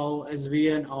is how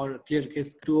SVN or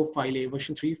ClearCase 2 of file A,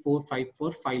 version 3, 4, 5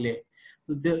 for file A.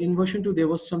 In version 2, there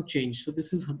was some change. So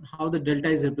this is how the delta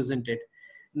is represented.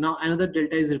 Now another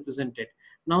delta is represented.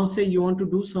 Now say you want to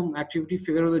do some activity,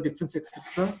 figure out the difference,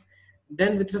 etc.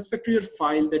 Then with respect to your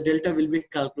file, the delta will be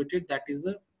calculated. That is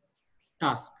a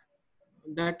task.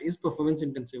 That is performance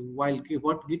intensive. While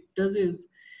what Git does is,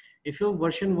 if your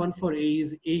version 1 for A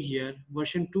is A here,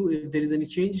 version 2, if there is any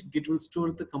change, Git will store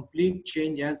the complete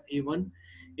change as A1.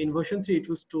 In version 3, it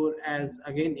will store as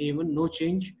again A1, no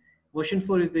change. Version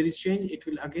 4, if there is change, it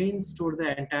will again store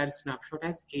the entire snapshot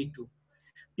as A2.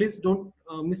 Please don't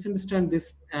misunderstand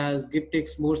this as Git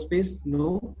takes more space.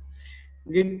 No,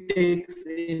 Git takes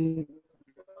in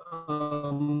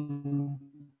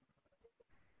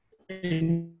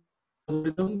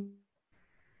algorithm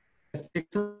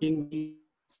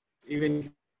even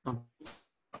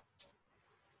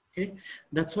okay,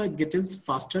 that's why Git is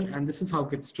faster, and this is how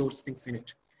Git stores things in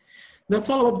it. That's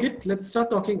all about Git. Let's start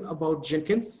talking about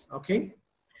Jenkins. Okay,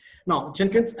 now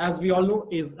Jenkins, as we all know,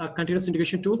 is a continuous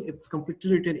integration tool. It's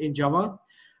completely written in Java.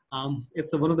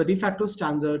 It's one of the de facto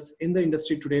standards in the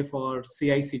industry today for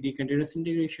CI/CD, continuous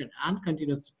integration and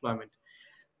continuous deployment.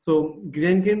 So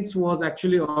Jenkins was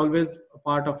actually always a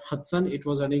part of Hudson. It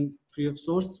was running free of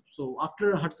source. So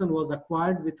after Hudson was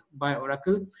acquired by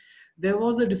Oracle, there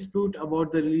was a dispute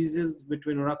about the releases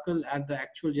between Oracle and the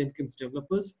actual Jenkins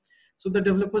developers. So the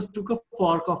developers took a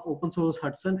fork of open source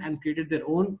Hudson and created their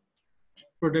own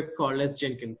product called as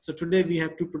Jenkins. So today we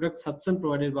have two products: Hudson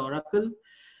provided by Oracle,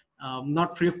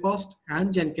 not free of cost,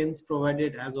 and Jenkins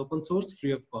provided as open source,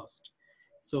 free of cost.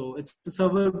 So it's a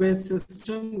server-based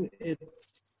system.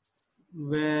 It's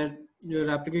where your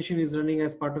application is running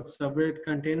as part of serverless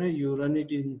container. You run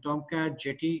it in Tomcat,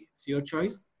 Jetty, it's your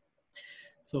choice.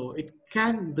 So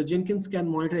the Jenkins can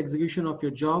monitor execution of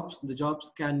your jobs. The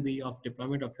jobs can be of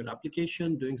deployment of your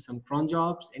application, doing some cron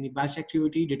jobs, any batch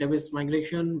activity, database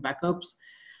migration, backups,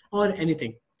 or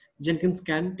anything. Jenkins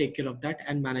can take care of that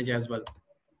and manage as well.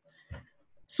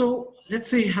 So let's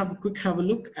say have a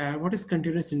look at what is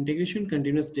continuous integration,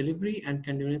 continuous delivery, and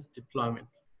continuous deployment.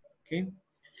 Okay.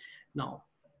 Now,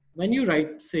 when you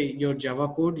write, say, your Java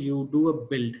code, you do a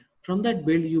build. From that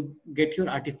build, you get your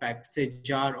artifact, say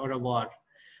jar or a var.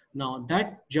 Now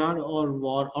that jar or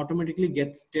var automatically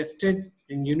gets tested,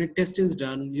 and unit test is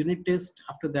done. Unit test,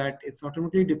 after that, it's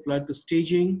automatically deployed to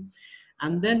staging,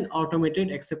 and then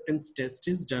automated acceptance test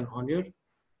is done on your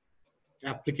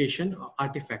application or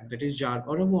artifact, that is jar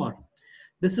or a var.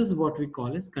 This is what we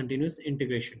call as continuous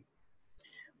integration.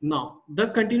 Now, the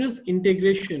continuous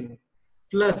integration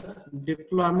plus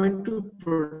deployment to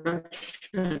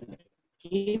production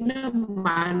in a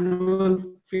manual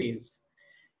phase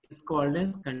is called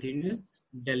as continuous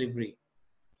delivery.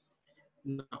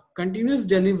 Now, continuous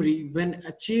delivery, when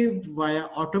achieved via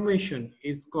automation,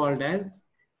 is called as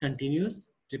continuous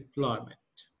deployment.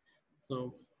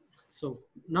 So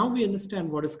now we understand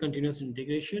what is continuous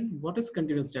integration, what is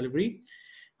continuous delivery,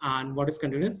 and what is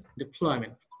continuous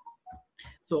deployment.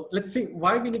 So let's see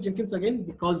why we need Jenkins again,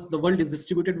 because the world is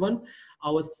distributed one.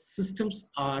 Our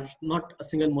systems are not a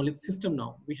single monolith system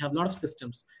now. We have a lot of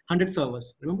systems, 100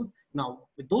 servers, remember? Now,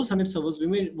 with those 100 servers, we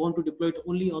may want to deploy it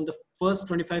only on the first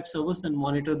 25 servers and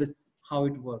monitor how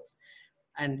it works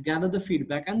and gather the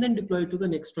feedback and then deploy it to the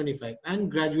next 25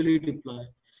 and gradually deploy.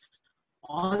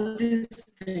 All these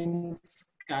things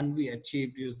can be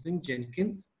achieved using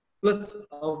Jenkins, plus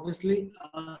obviously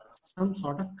some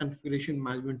sort of configuration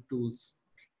management tools.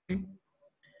 Okay.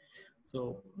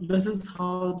 So this is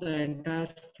how the entire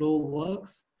flow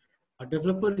works. A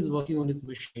developer is working on his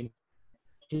machine.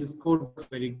 His code works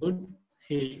very good.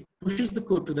 He pushes the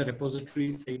code to the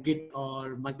repository, say Git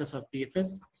or Microsoft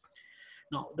DFS.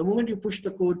 Now, the moment you push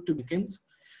the code to Jenkins,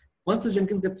 once the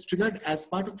Jenkins gets triggered as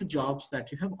part of the jobs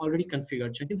that you have already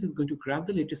configured, Jenkins is going to grab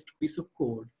the latest piece of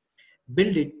code,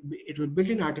 build it. It will build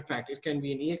an artifact. It can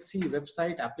be an exe,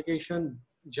 website, application,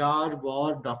 jar,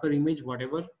 var, Docker image,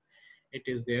 whatever it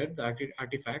is there, the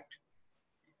artifact.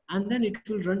 And then it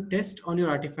will run test on your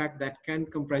artifact that can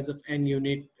comprise of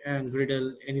NUnit and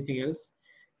Gradle, anything else.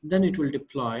 Then it will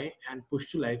deploy and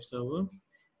push to live server.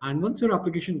 And once your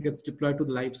application gets deployed to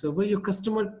the live server, your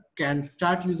customer can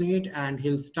start using it and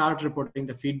he'll start reporting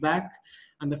the feedback.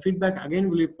 And the feedback again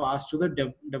will be passed to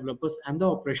the developers and the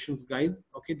operations guys.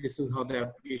 Okay, this is how the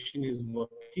application is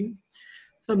working.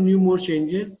 Some more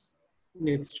changes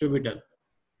needs to be done,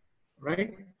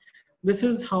 right? This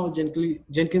is how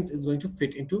Jenkins is going to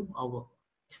fit into our.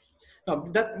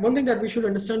 That one thing that we should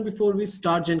understand before we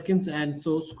start Jenkins and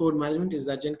source code management is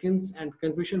that Jenkins and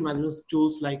configuration management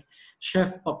tools like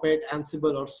Chef, Puppet,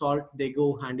 Ansible, or Salt, they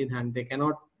go hand in hand. They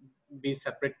cannot be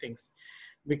separate things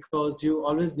because you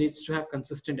always need to have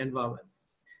consistent environments.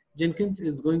 Jenkins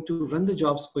is going to run the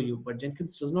jobs for you, but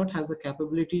Jenkins does not have the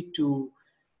capability to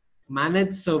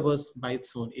manage servers by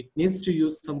its own. It needs to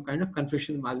use some kind of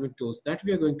configuration management tools that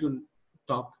we are going to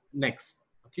talk next.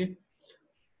 Okay.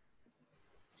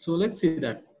 So let's see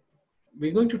that.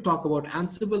 We're going to talk about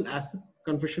Ansible as the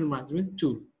configuration management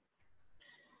tool.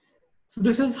 So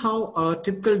this is how a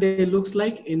typical day looks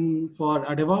like for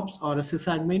a DevOps or a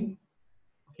sysadmin.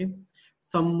 Okay.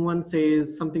 Someone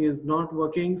says something is not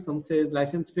working. Someone says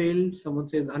license failed. Someone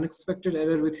says unexpected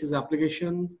error with his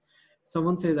applications.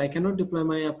 Someone says I cannot deploy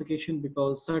my application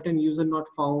because certain user not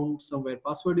found, somewhere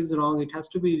password is wrong, it has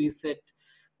to be reset,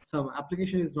 some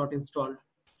application is not installed.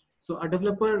 So a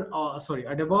developer, a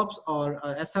DevOps or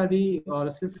a SRE or a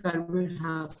sysadmin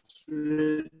has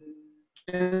to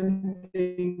 10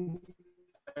 things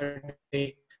a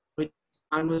day, which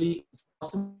manually is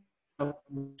possible.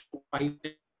 If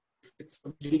it's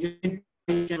dedicated,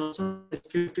 you can also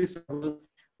 50 servers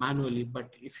manually.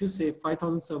 But if you say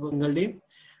 5,000 servers a day,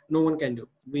 no one can do.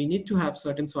 We need to have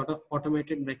certain sort of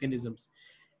automated mechanisms.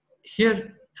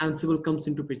 Here, Ansible comes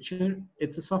into picture.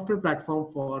 It's a software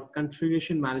platform for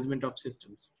configuration management of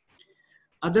systems.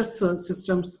 Other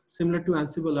systems similar to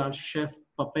Ansible are Chef,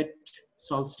 Puppet,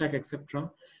 SaltStack, etc.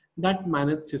 that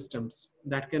manage systems,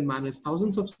 that can manage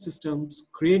thousands of systems,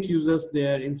 create users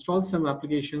there, install some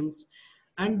applications,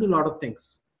 and do a lot of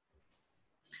things.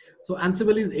 So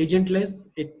Ansible is agentless.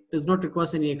 It does not require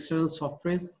any external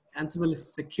software. Ansible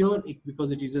is secure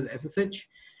because it uses SSH.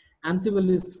 Ansible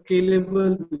is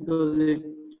scalable because it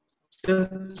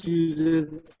just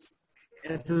uses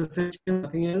SSH,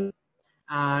 nothing else.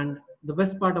 And the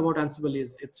best part about Ansible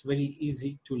is it's very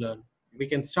easy to learn. We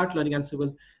can start learning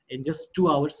Ansible in just 2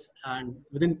 hours, and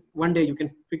within one day you can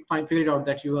figure it out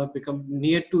that you have become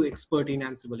near to expert in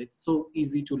Ansible. It's so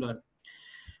easy to learn.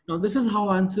 Now this is how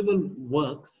Ansible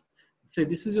works. Say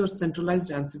this is your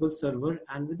centralized Ansible server,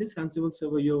 and with this Ansible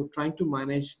server you're trying to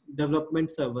manage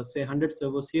development servers, say 100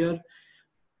 servers here,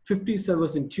 50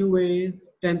 servers in QA,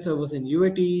 10 servers in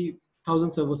UAT,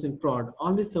 1000 servers in prod.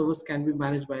 All these servers can be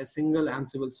managed by a single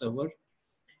Ansible server,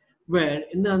 where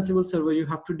in the Ansible server you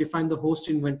have to define the host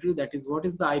inventory, that is what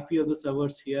is the IP of the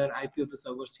servers here, IP of the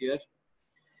servers here,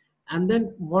 and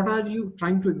then what are you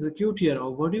trying to execute here,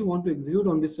 or what do you want to execute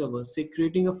on this server, say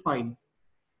creating a file.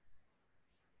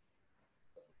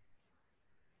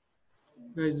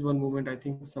 Guys, one moment, I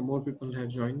think some more people have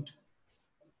joined.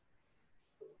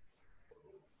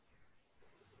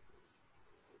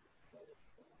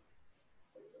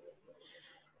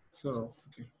 So,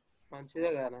 okay.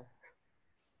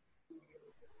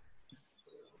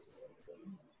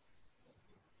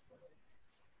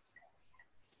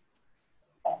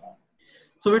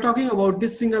 So we're talking about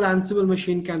this single Ansible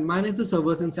machine can manage the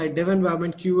servers inside dev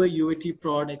environment, QA, UAT,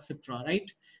 prod, etc. Right?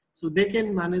 So they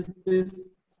can manage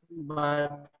this by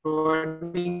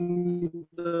providing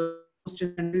the host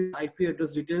IP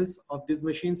address details of these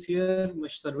machines here,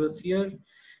 servers here,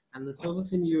 and the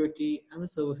servers in UAT and the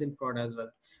servers in prod as well.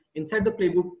 Inside the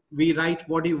playbook, we write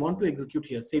what do you want to execute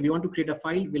here. Say we want to create a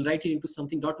file, we'll write it into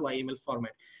something .yml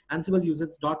format. Ansible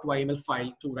uses .yml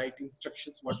file to write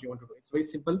instructions what you want to do. It's very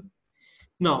simple.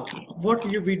 Now, what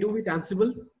we do with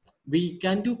Ansible, we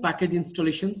can do package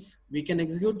installations. We can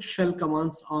execute shell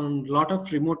commands on a lot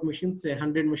of remote machines, say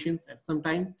 100 machines at some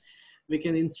time. We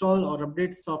can install or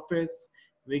update softwares.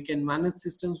 We can manage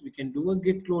systems. We can do a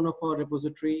Git clone of our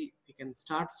repository. We can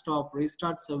start, stop,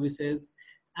 restart services,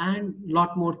 and a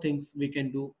lot more things we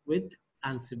can do with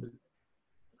Ansible.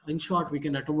 In short, we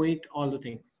can automate all the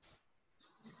things.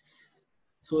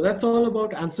 So that's all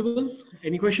about Ansible.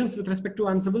 Any questions with respect to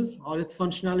Ansible or its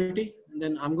functionality? And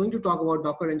then I'm going to talk about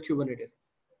Docker and Kubernetes.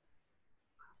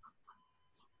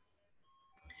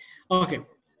 Okay,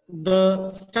 the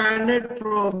standard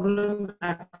problem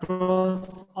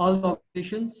across all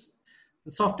organizations,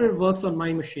 the software works on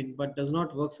my machine, but does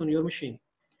not work on your machine.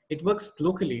 It works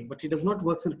locally, but it does not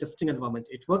work in a testing environment.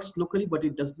 It works locally, but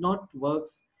it does not work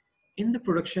in the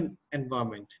production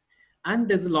environment. And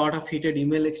there's a lot of heated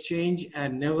email exchange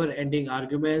and never ending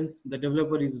arguments. The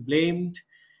developer is blamed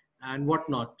and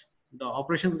whatnot. The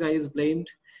operations guy is blamed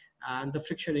and the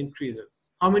friction increases.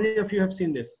 How many of you have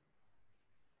seen this?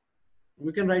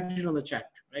 We can write it on the chat,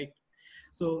 right?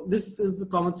 So this is a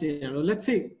common scenario. Let's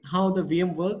see how the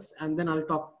VM works, and then I'll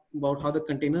talk about how the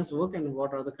containers work and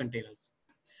what are the containers.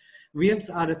 VMs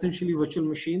are essentially virtual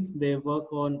machines. They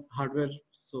work on hardware.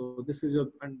 So this is your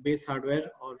base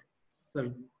hardware or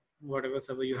whatever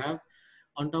server you have,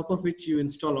 on top of which you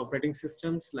install operating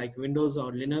systems like Windows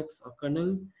or Linux or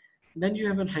kernel. Then you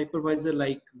have a hypervisor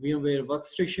like VMware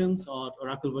Workstations or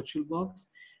Oracle VirtualBox.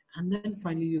 And then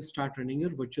finally you start running your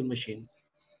virtual machines.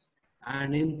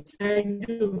 And inside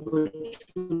your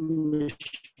virtual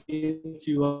machines,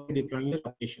 you are deploying your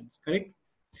applications, correct?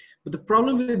 But the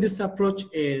problem with this approach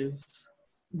is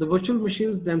the virtual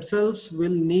machines themselves will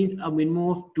need a minimum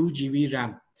of 2 GB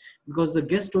RAM because the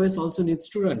guest OS also needs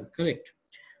to run, correct?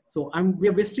 So we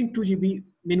are wasting 2 GB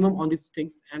minimum on these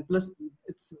things, and plus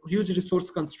it's huge resource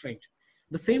constraint.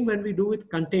 The same when we do with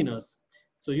containers.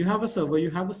 So you have a server, you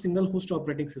have a single host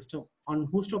operating system. On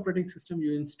host operating system,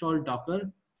 you install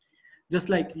Docker, just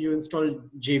like you install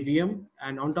JVM,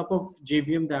 and on top of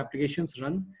JVM, the applications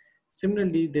run.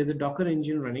 Similarly, there's a Docker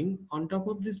engine running. On top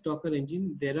of this Docker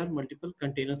engine, there are multiple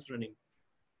containers running.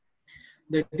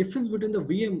 The difference between the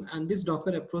VM and this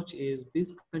Docker approach is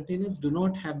these containers do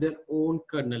not have their own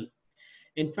kernel.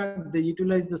 In fact, they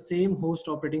utilize the same host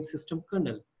operating system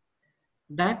kernel.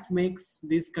 That makes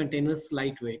these containers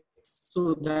lightweight.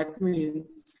 So that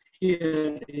means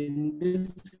here in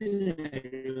this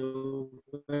scenario,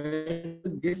 where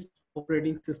the guest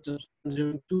operating systems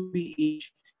consume 2 GB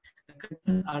each, the containers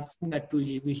are seeing that 2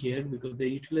 GB here because they're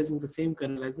utilizing the same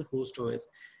kernel as the host OS.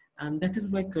 And that is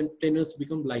why containers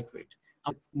become lightweight.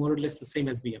 It's more or less the same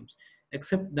as VMs,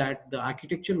 except that the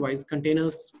architecture wise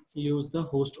containers use the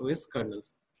host OS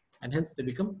kernels and hence they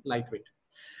become lightweight.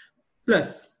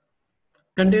 Plus,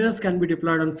 containers can be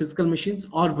deployed on physical machines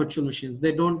or virtual machines.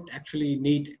 They don't actually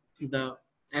need the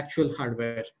actual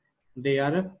hardware. They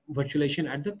are a virtualization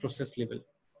at the process level.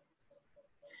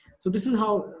 So this is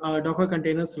how Docker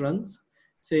containers runs.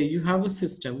 Say you have a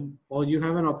system or you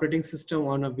have an operating system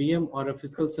on a VM or a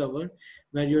physical server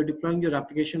where you're deploying your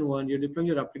application 1, you're deploying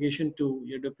your application 2,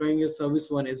 you're deploying your service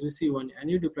 1, SVC 1,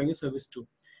 and you're deploying your service 2.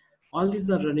 All these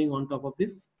are running on top of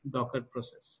this Docker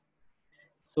process.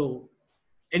 So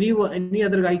any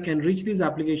other guy can reach these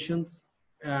applications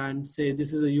and say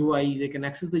this is a UI, they can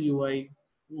access the UI,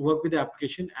 work with the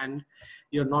application, and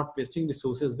you're not wasting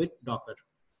resources with Docker.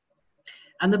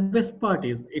 And the best part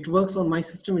is it works on my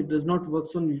system, it does not work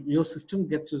on your system,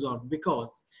 gets resolved,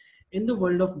 because in the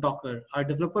world of Docker, our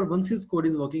developer, once his code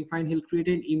is working fine, he'll create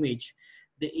an image.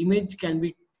 The image can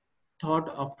be thought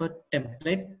of a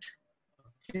template.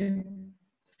 Okay.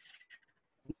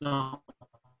 Now,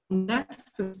 on that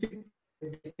specific,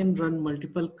 they can run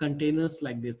multiple containers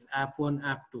like this, app 1,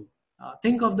 app 2.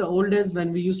 Think of the old days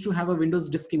when we used to have a Windows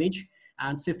disk image,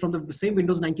 and say from the same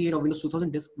Windows 98 or Windows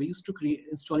 2000 disk, we used to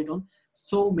install it on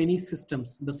so many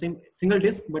systems, the same single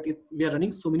disk, but we are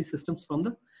running so many systems from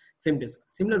the same disk.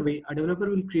 Similar way, a developer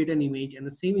will create an image, and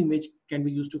the same image can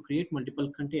be used to create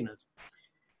multiple containers.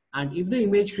 And if the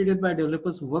image created by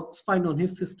developers works fine on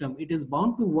his system, it is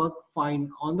bound to work fine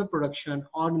on the production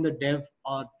or in the dev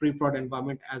or pre-prod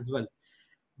environment as well,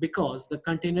 because the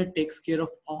container takes care of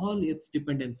all its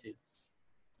dependencies.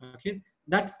 Okay,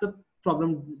 that's the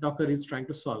problem Docker is trying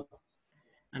to solve.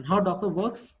 And how Docker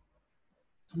works?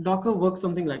 Docker works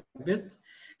something like this.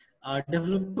 A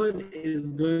developer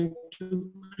is going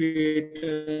to create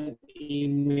an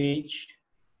image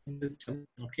system.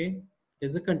 Okay,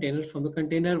 there's a container. From the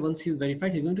container, once he's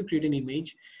verified, he's going to create an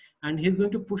image, and he's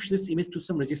going to push this image to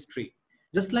some registry.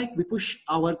 Just like we push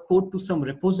our code to some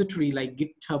repository like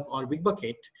GitHub or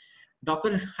Bitbucket,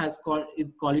 Docker has called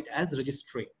it as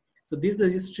registry. So these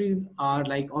registries are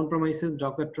like on-premises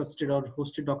Docker trusted or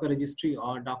hosted Docker registry,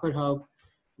 or Docker Hub,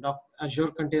 Azure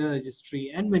Container Registry,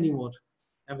 and many more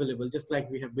available. Just like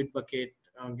we have Bitbucket,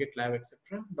 GitLab,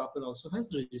 etc. Docker also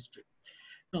has registry.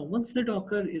 Now, once the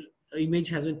Docker image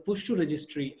has been pushed to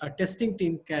registry, a testing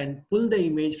team can pull the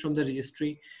image from the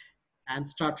registry and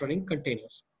start running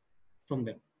containers from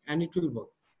them, and it will work.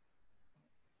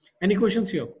 Any questions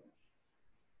here?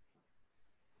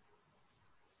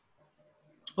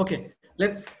 Okay,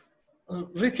 let's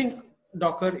rethink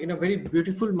Docker in a very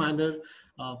beautiful manner.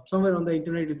 Somewhere on the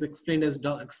internet is explained as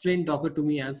explain Docker to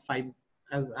me as I'm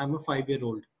a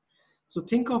 5-year-old. So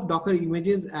think of Docker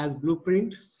images as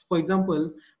blueprints. For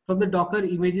example, from the Docker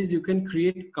images, you can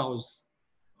create cows.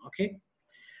 Okay.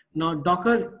 Now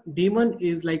Docker daemon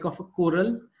is like of a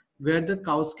coral where the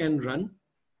cows can run.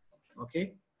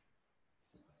 Okay.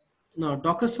 Now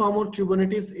Docker Swarm or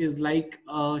Kubernetes is like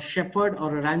a shepherd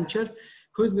or a rancher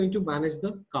who is going to manage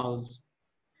the cows.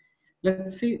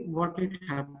 Let's see what it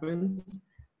happens.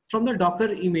 From the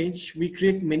Docker image, we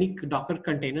create many Docker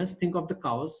containers. Think of the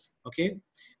cows, okay?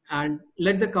 And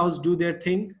let the cows do their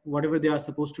thing, whatever they are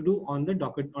supposed to do on the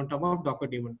Docker, on top of Docker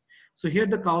daemon. So here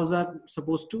the cows are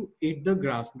supposed to eat the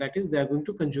grass. That is, they are going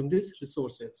to consume these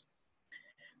resources.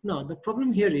 Now, the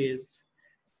problem here is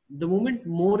the moment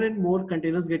more and more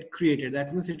containers get created,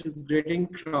 that means it is getting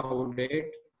crowded,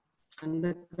 and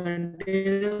the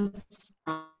containers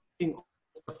starting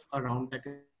stuff around, that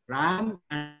is RAM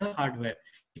and the hardware,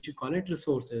 which you call it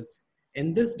resources.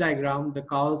 In this diagram, the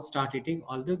cows start eating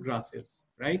all the grasses,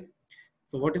 right?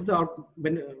 So what is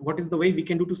the way we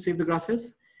can do to save the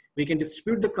grasses? We can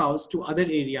distribute the cows to other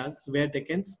areas where they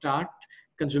can start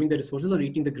consuming the resources or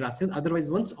eating the grasses. Otherwise,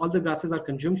 once all the grasses are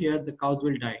consumed here, the cows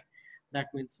will die. That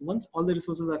means once all the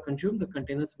resources are consumed, the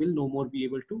containers will no more be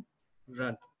able to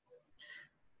run.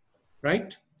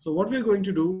 Right? So what we're going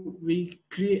to do, we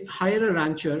hire a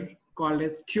rancher called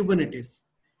as Kubernetes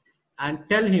and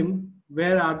tell him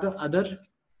where are the other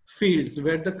fields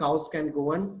where the cows can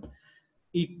go and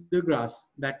eat the grass.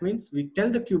 That means we tell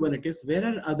the Kubernetes where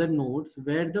are other nodes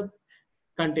where the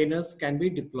containers can be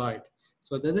deployed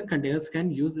so that the containers can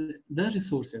use the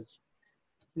resources.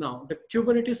 Now the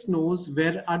Kubernetes knows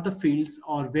where are the fields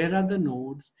or where are the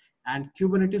nodes, and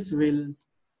Kubernetes will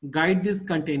guide these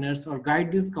containers or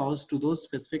guide these cows to those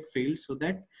specific fields so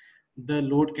that the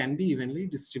load can be evenly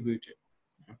distributed.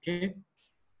 Okay.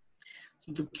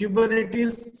 So the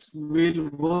Kubernetes will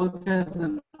work as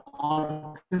an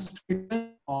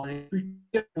orchestrator or it will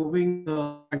take care of moving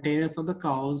the containers of the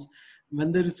cows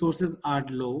when the resources are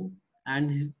low,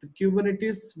 and the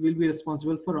Kubernetes will be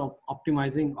responsible for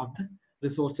optimizing of the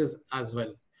resources as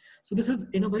well. So this is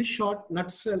in a very short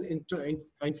nutshell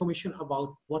information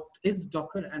about what is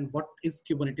Docker and what is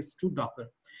Kubernetes to Docker.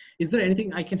 Is there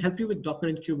anything I can help you with Docker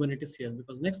and Kubernetes here?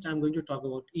 Because next I'm going to talk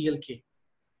about ELK.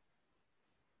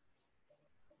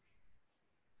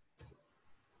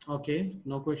 Okay,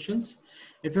 no questions.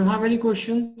 If you have any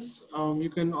questions, you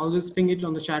can always ping it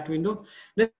on the chat window.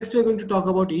 Next, we're going to talk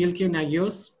about ELK and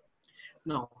Nagios.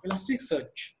 Now,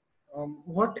 Elasticsearch.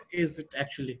 What is it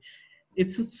actually?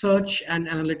 It's a search and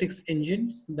analytics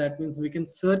engine. So that means we can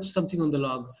search something on the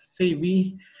logs. Say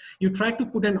you try to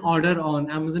put an order on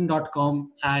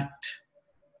Amazon.com at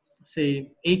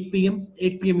say 8 p.m.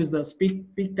 8 p.m. is the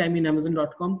peak time in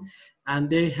Amazon.com, and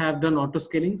they have done auto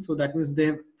scaling. So that means they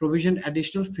have provisioned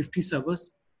additional 50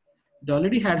 servers. They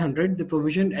already had 100. They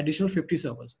provisioned additional 50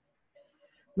 servers.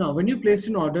 Now, when you placed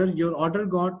an order, your order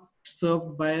got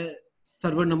served by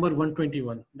server number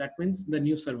 121. That means the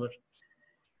new server.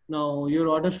 Now, your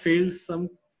order failed,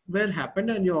 somewhere happened,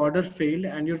 and your order failed,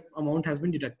 and your amount has been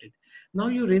deducted. Now,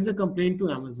 you raise a complaint to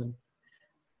Amazon.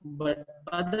 But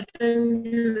by the time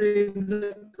you raise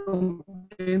a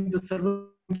complaint, the server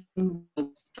was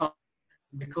stopped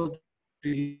because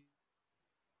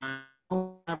I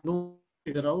have no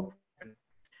figure out.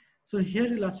 So here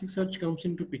Elasticsearch comes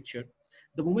into picture.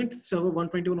 The moment server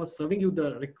 121 was serving you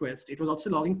the request, it was also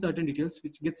logging certain details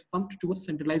which gets pumped to a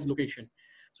centralized location.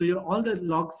 So all the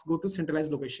logs go to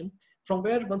centralized location from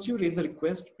where once you raise a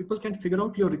request, people can figure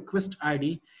out your request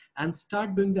ID and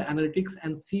start doing the analytics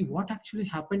and see what actually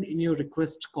happened in your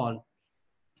request call.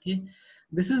 Okay,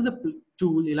 this is the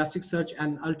tool Elasticsearch,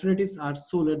 and alternatives are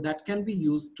Solar that can be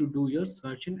used to do your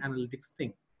search and analytics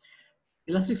thing.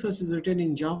 Elasticsearch is written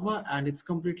in Java and it's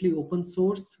completely open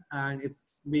source, and it's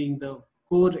being the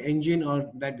core engine, or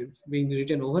that is being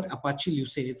written over Apache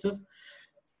Lucene. It's a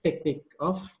technique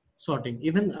of sorting.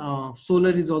 Even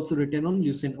Solar is also written on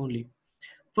Lucene only.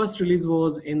 First release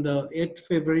was in the 8th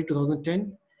February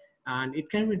 2010, and it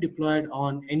can be deployed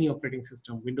on any operating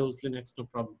system, Windows, Linux, no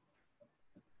problem.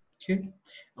 Okay.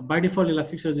 By default,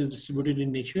 Elasticsearch is distributed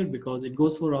in nature because it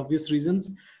goes for obvious reasons.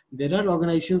 There are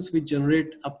organizations which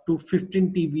generate up to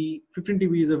 15 TB. 15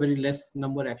 TB is a very less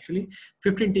number actually.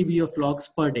 15 TB of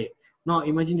logs per day. Now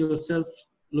imagine yourself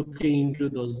looking into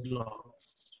those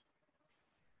logs.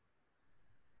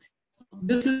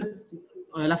 This is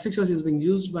Elasticsearch is being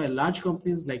used by large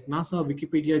companies like NASA,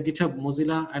 Wikipedia, GitHub,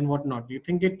 Mozilla, and whatnot. Do you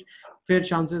think it fair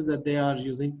chances that they are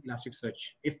using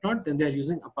Elasticsearch? If not, then they are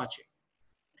using Apache.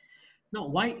 Now,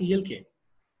 why ELK?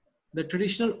 The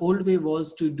traditional old way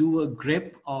was to do a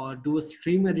grep or do a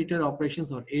stream editor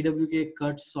operations or AWK,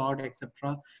 cut, sort,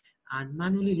 etc. and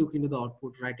manually look into the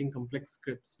output, writing complex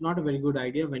scripts. Not a very good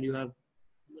idea when you have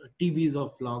TBs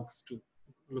of logs to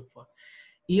look for.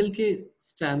 ELK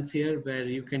stands here where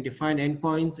you can define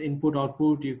endpoints, input,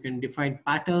 output, you can define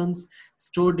patterns,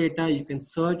 store data, you can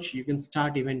search, you can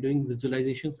start even doing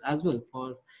visualizations as well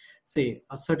for, say,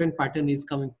 a certain pattern is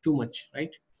coming too much, right?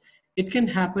 It can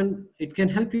happen, it can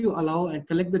help you allow and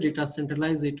collect the data,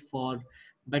 centralize it for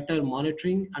better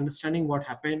monitoring, understanding what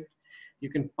happened. You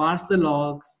can parse the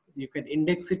logs, you can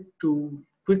index it to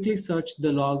quickly search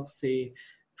the logs, say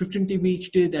 15 TB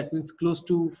each day, that means close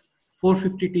to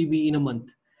 450 TB in a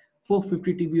month.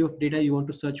 450 TB of data you want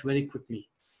to search very quickly.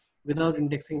 Without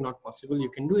indexing, not possible. You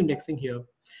can do indexing here.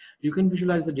 You can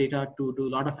visualize the data to do a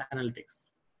lot of analytics.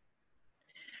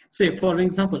 Say, for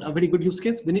example, a very good use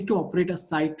case, we need to operate a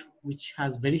site which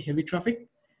has very heavy traffic.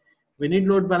 We need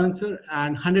load balancer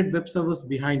and 100 web servers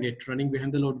behind it, running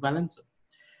behind the load balancer.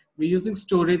 We're using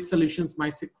storage solutions,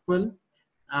 MySQL,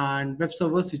 and web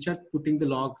servers which are putting the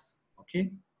logs,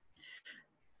 okay?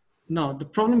 Now, the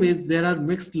problem is there are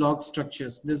mixed log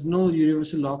structures. There's no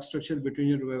universal log structure between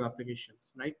your web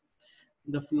applications, right?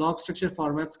 The log structure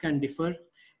formats can differ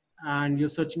and your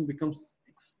searching becomes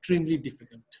extremely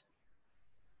difficult.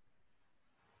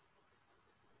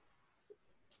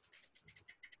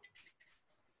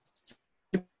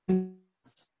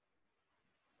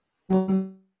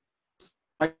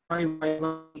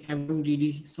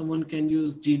 MMDD, someone can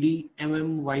use DD,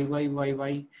 MM,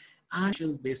 YY,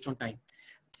 actions based on time.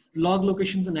 Log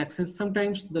locations and access.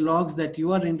 Sometimes the logs that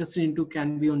you are interested into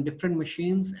can be on different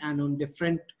machines and on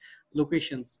different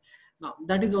locations. Now,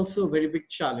 that is also a very big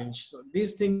challenge. So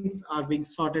these things are being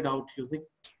sorted out using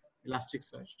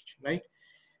Elasticsearch, right?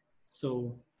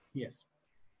 So yes,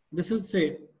 this is,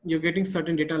 say, you're getting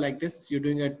certain data like this. You're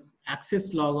doing an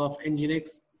access log of Nginx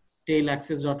tail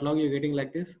access.log. You're getting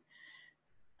like this.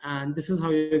 And this is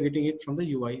how you're getting it from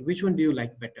the UI. Which one do you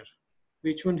like better?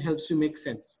 Which one helps you make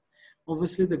sense?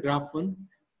 Obviously the graph one,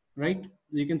 right?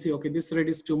 You can see, okay, this red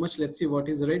is too much. Let's see what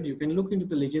is red. You can look into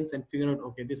the legends and figure out,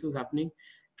 okay, this is happening.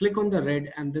 Click on the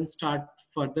red and then start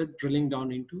further drilling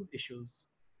down into issues,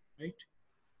 right?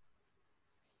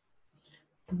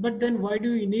 But then why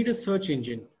do you need a search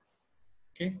engine?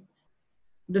 Okay,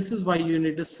 this is why you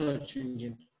need a search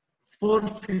engine.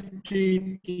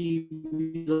 450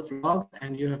 TBs of logs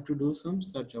and you have to do some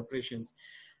search operations.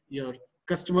 Your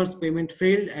customer's payment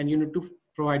failed and you need to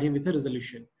provide him with a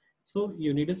resolution. So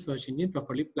you need a search engine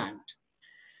properly planned,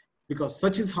 because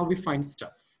search is how we find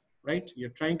stuff, right?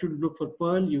 You're trying to look for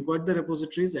Perl, you got the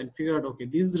repositories and figure out, okay,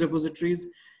 these repositories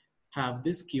have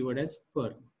this keyword as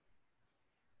Perl.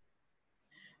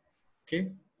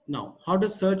 Okay, now how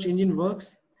does search engine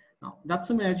works? Now that's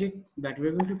a magic that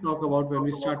we're going to talk about when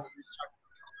we start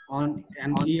on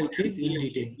an ELK in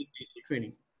detail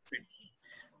training.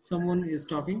 Someone is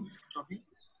talking.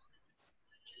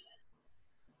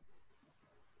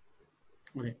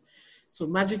 Okay, so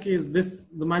magic is this.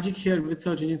 The magic here with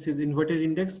search engines is inverted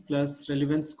index plus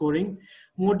relevance scoring.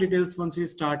 More details once we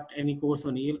start any course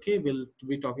on ELK. We'll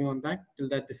be talking on that. Till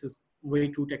that, this is way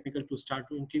too technical to start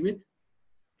with.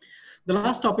 The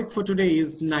last topic for today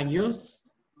is Nagios.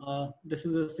 This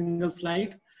is a single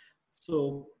slide.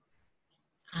 So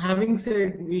having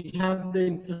said, we have the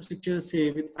infrastructure,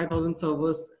 say with 5,000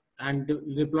 servers and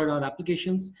deployed our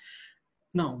applications.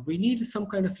 Now we need some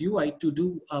kind of UI to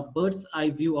do a bird's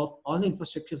eye view of all the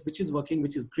infrastructures, which is working,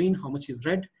 which is green, how much is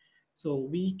red. So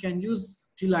we can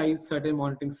utilize certain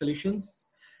monitoring solutions.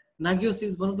 Nagios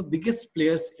is one of the biggest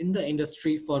players in the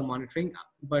industry for monitoring,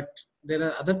 but there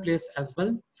are other players as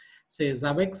well. Say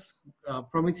Zabbix,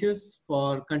 Prometheus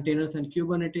for containers and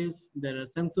Kubernetes. There are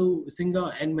Sensu,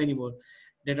 Singa, and many more.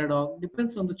 Datadog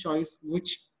depends on the choice.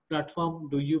 Which platform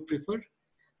do you prefer?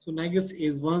 So Nagios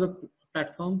is one of the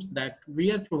platforms that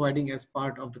we are providing as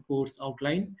part of the course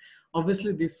outline.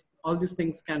 Obviously, all these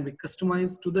things can be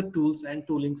customized to the tools and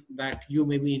toolings that you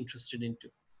may be interested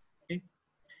into. Okay.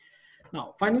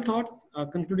 Now, final thoughts,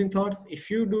 concluding thoughts. If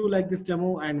you do like this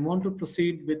demo and want to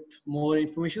proceed with more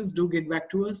information, do get back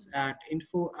to us at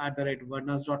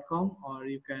info@varnaaz.com, or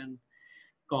you can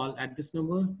call at this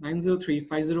number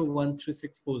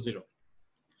 903-501-3640.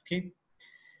 Okay.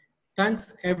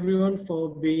 Thanks everyone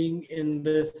for being in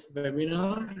this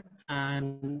webinar,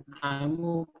 and I'm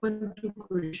open to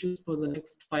questions for the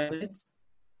next 5 minutes.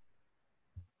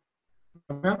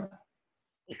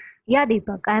 Yeah,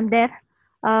 Deepak, I'm there.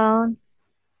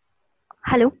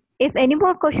 Hello. If any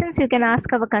more questions, you can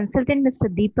ask our consultant, Mr.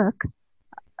 Deepak,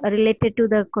 related to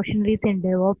the questionnaires in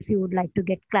DevOps you would like to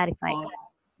get clarified.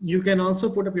 You can also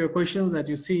put up your questions that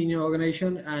you see in your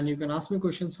organization, and you can ask me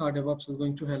questions how DevOps is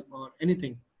going to help or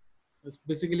anything. It's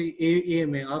basically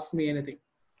AMA, ask me anything.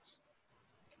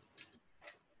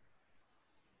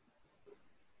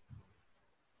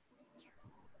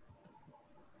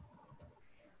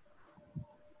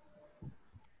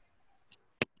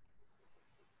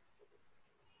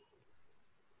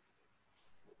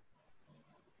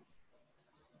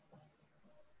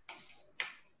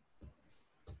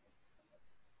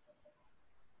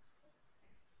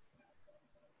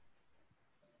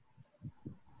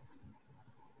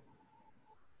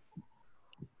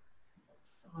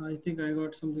 I think I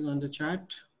got something on the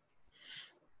chat.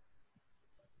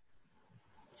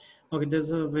 Okay, there's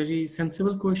a very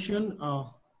sensible question.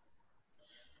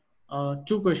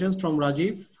 Two questions from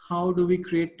Rajiv. How do we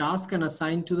create tasks and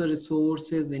assign to the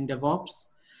resources in DevOps?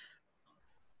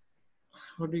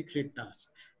 How do we create tasks?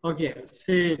 Okay,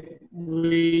 say we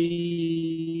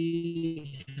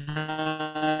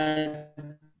had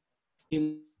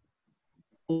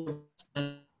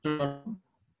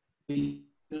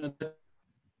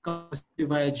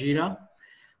via Jira.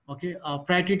 Okay,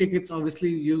 priority tickets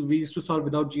obviously we used to solve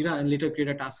without Jira and later create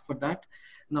a task for that.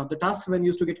 Now the tasks when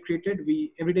used to get created,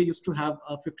 we every day used to have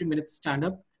a 15-minute stand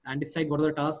up and decide what are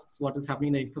the tasks, what is happening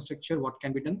in the infrastructure, what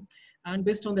can be done. And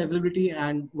based on the availability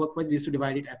and work-wise, we used to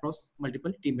divide it across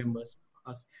multiple team members.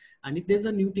 And if there's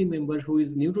a new team member who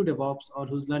is new to DevOps or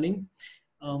who's learning,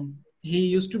 he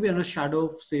used to be under shadow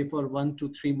of, say, for 1 to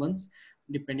 3 months,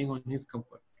 depending on his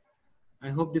comfort. I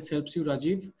hope this helps you,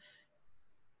 Rajiv.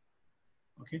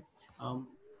 Okay.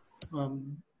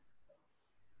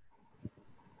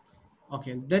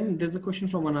 Okay, then there's a question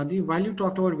from Anadi. While you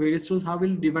talked about various tools, how will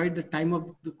you divide the time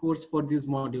of the course for these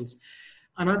modules?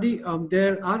 Anadi,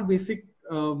 there are basic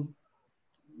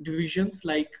divisions.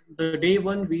 Like the day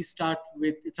one, we start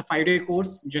with, it's a 5-day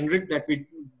course, generic that we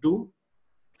do.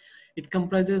 It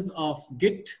comprises of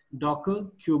Git, Docker,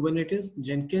 Kubernetes,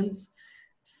 Jenkins,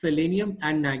 Selenium,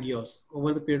 and Nagios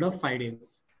over the period of 5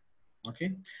 days.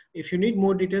 Okay. If you need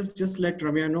more details, just let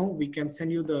Ramya know. We can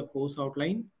send you the course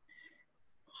outline.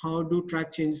 How do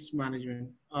track change management?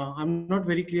 I'm not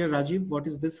very clear, Rajiv. What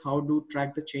is this? How do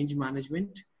track the change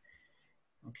management?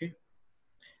 Okay.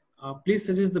 Please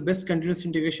suggest the best continuous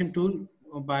integration tool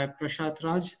by Prashant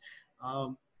Raj.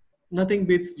 Um, Nothing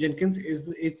beats Jenkins.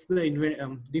 It's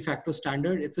the de facto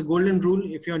standard. It's a golden rule.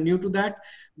 If you're new to that,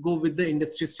 go with the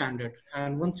industry standard.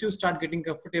 And once you start getting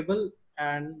comfortable,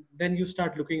 and then you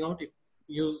start looking out if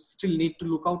you still need to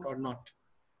look out or not.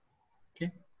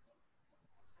 Okay.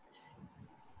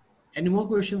 Any more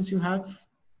questions you have?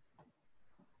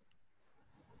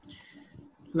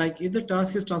 Like if the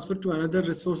task is transferred to another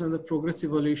resource and the progress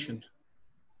evaluation.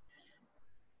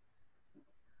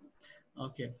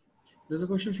 Okay. There's a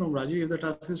question from Rajiv. If the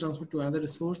task is transferred to another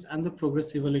resource and the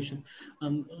progress evaluation,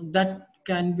 that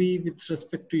can be with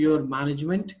respect to your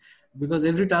management, because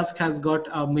every task has got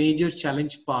a major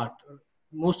challenge part.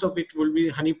 Most of it will be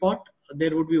honeypot.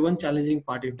 There would be one challenging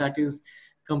part if that is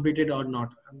completed or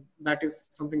not. That is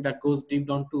something that goes deep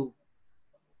down to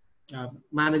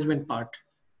management part.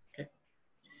 Okay.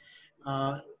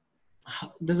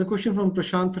 There's a question from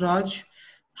Prashant Raj.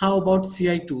 How about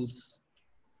CI tools?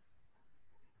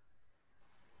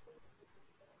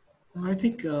 I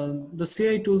think the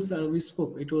CI tools we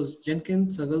spoke, it was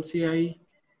Jenkins, Sagal CI.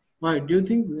 Why? Do you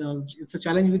think it's a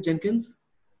challenge with Jenkins,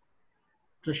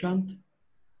 Prashant?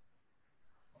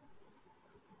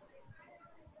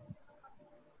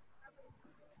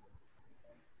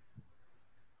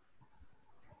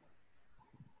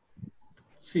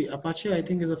 See, Apache, I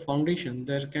think, is a foundation.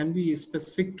 There can be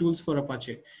specific tools for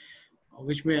Apache,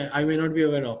 which I may not be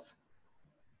aware of.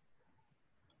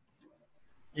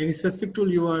 Any specific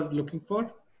tool you are looking for?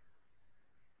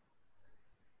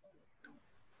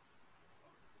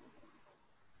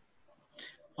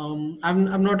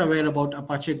 I'm not aware about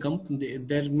Apache Gump.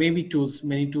 There may be tools,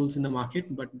 many tools in the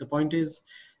market, but the point is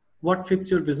what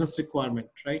fits your business requirement,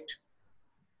 right?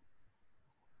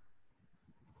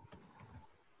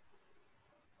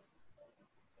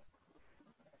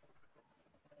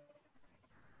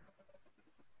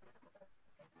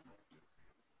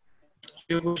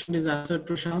 Your question is answered,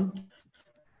 Prashant.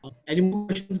 Any more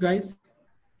questions, guys?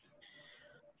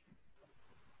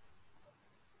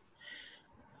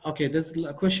 Okay, there's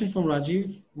a question from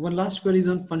Rajiv. One last query is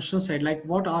on functional side. Like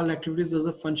what all activities does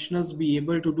the functionals be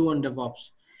able to do on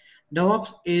DevOps?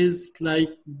 DevOps is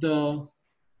like the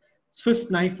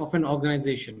Swiss knife of an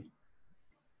organization.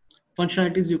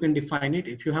 Functionalities, you can define it.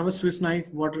 If you have a Swiss knife,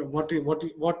 what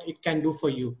it can do for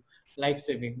you, life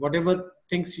saving. Whatever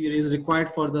things is required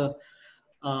for the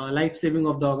life saving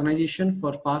of the organization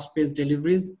for fast paced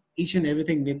deliveries, each and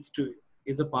everything needs to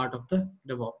is a part of the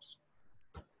DevOps,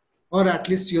 or at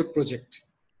least your project.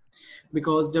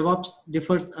 Because DevOps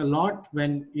differs a lot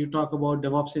when you talk about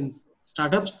DevOps in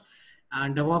startups,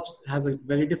 and DevOps has a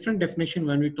very different definition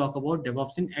when we talk about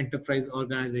DevOps in enterprise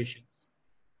organizations.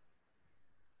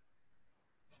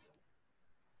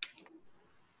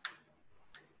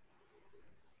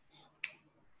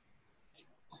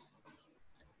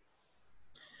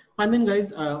 And then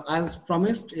guys, as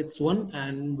promised, it's one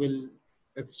and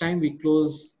it's time we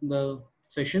close the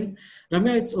session.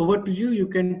 Ramya, it's over to you. You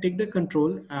can take the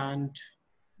control and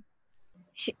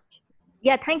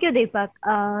Yeah, thank you, Deepak.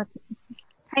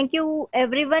 Thank you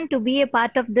everyone to be a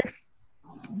part of this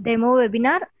demo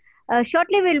webinar.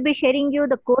 Shortly, we'll be sharing you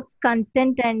the course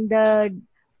content and the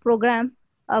program.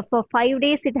 For 5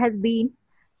 days it has been.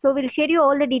 So we'll share you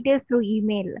all the details through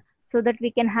email so that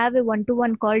we can have a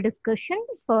one-to-one call discussion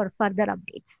for further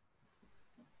updates.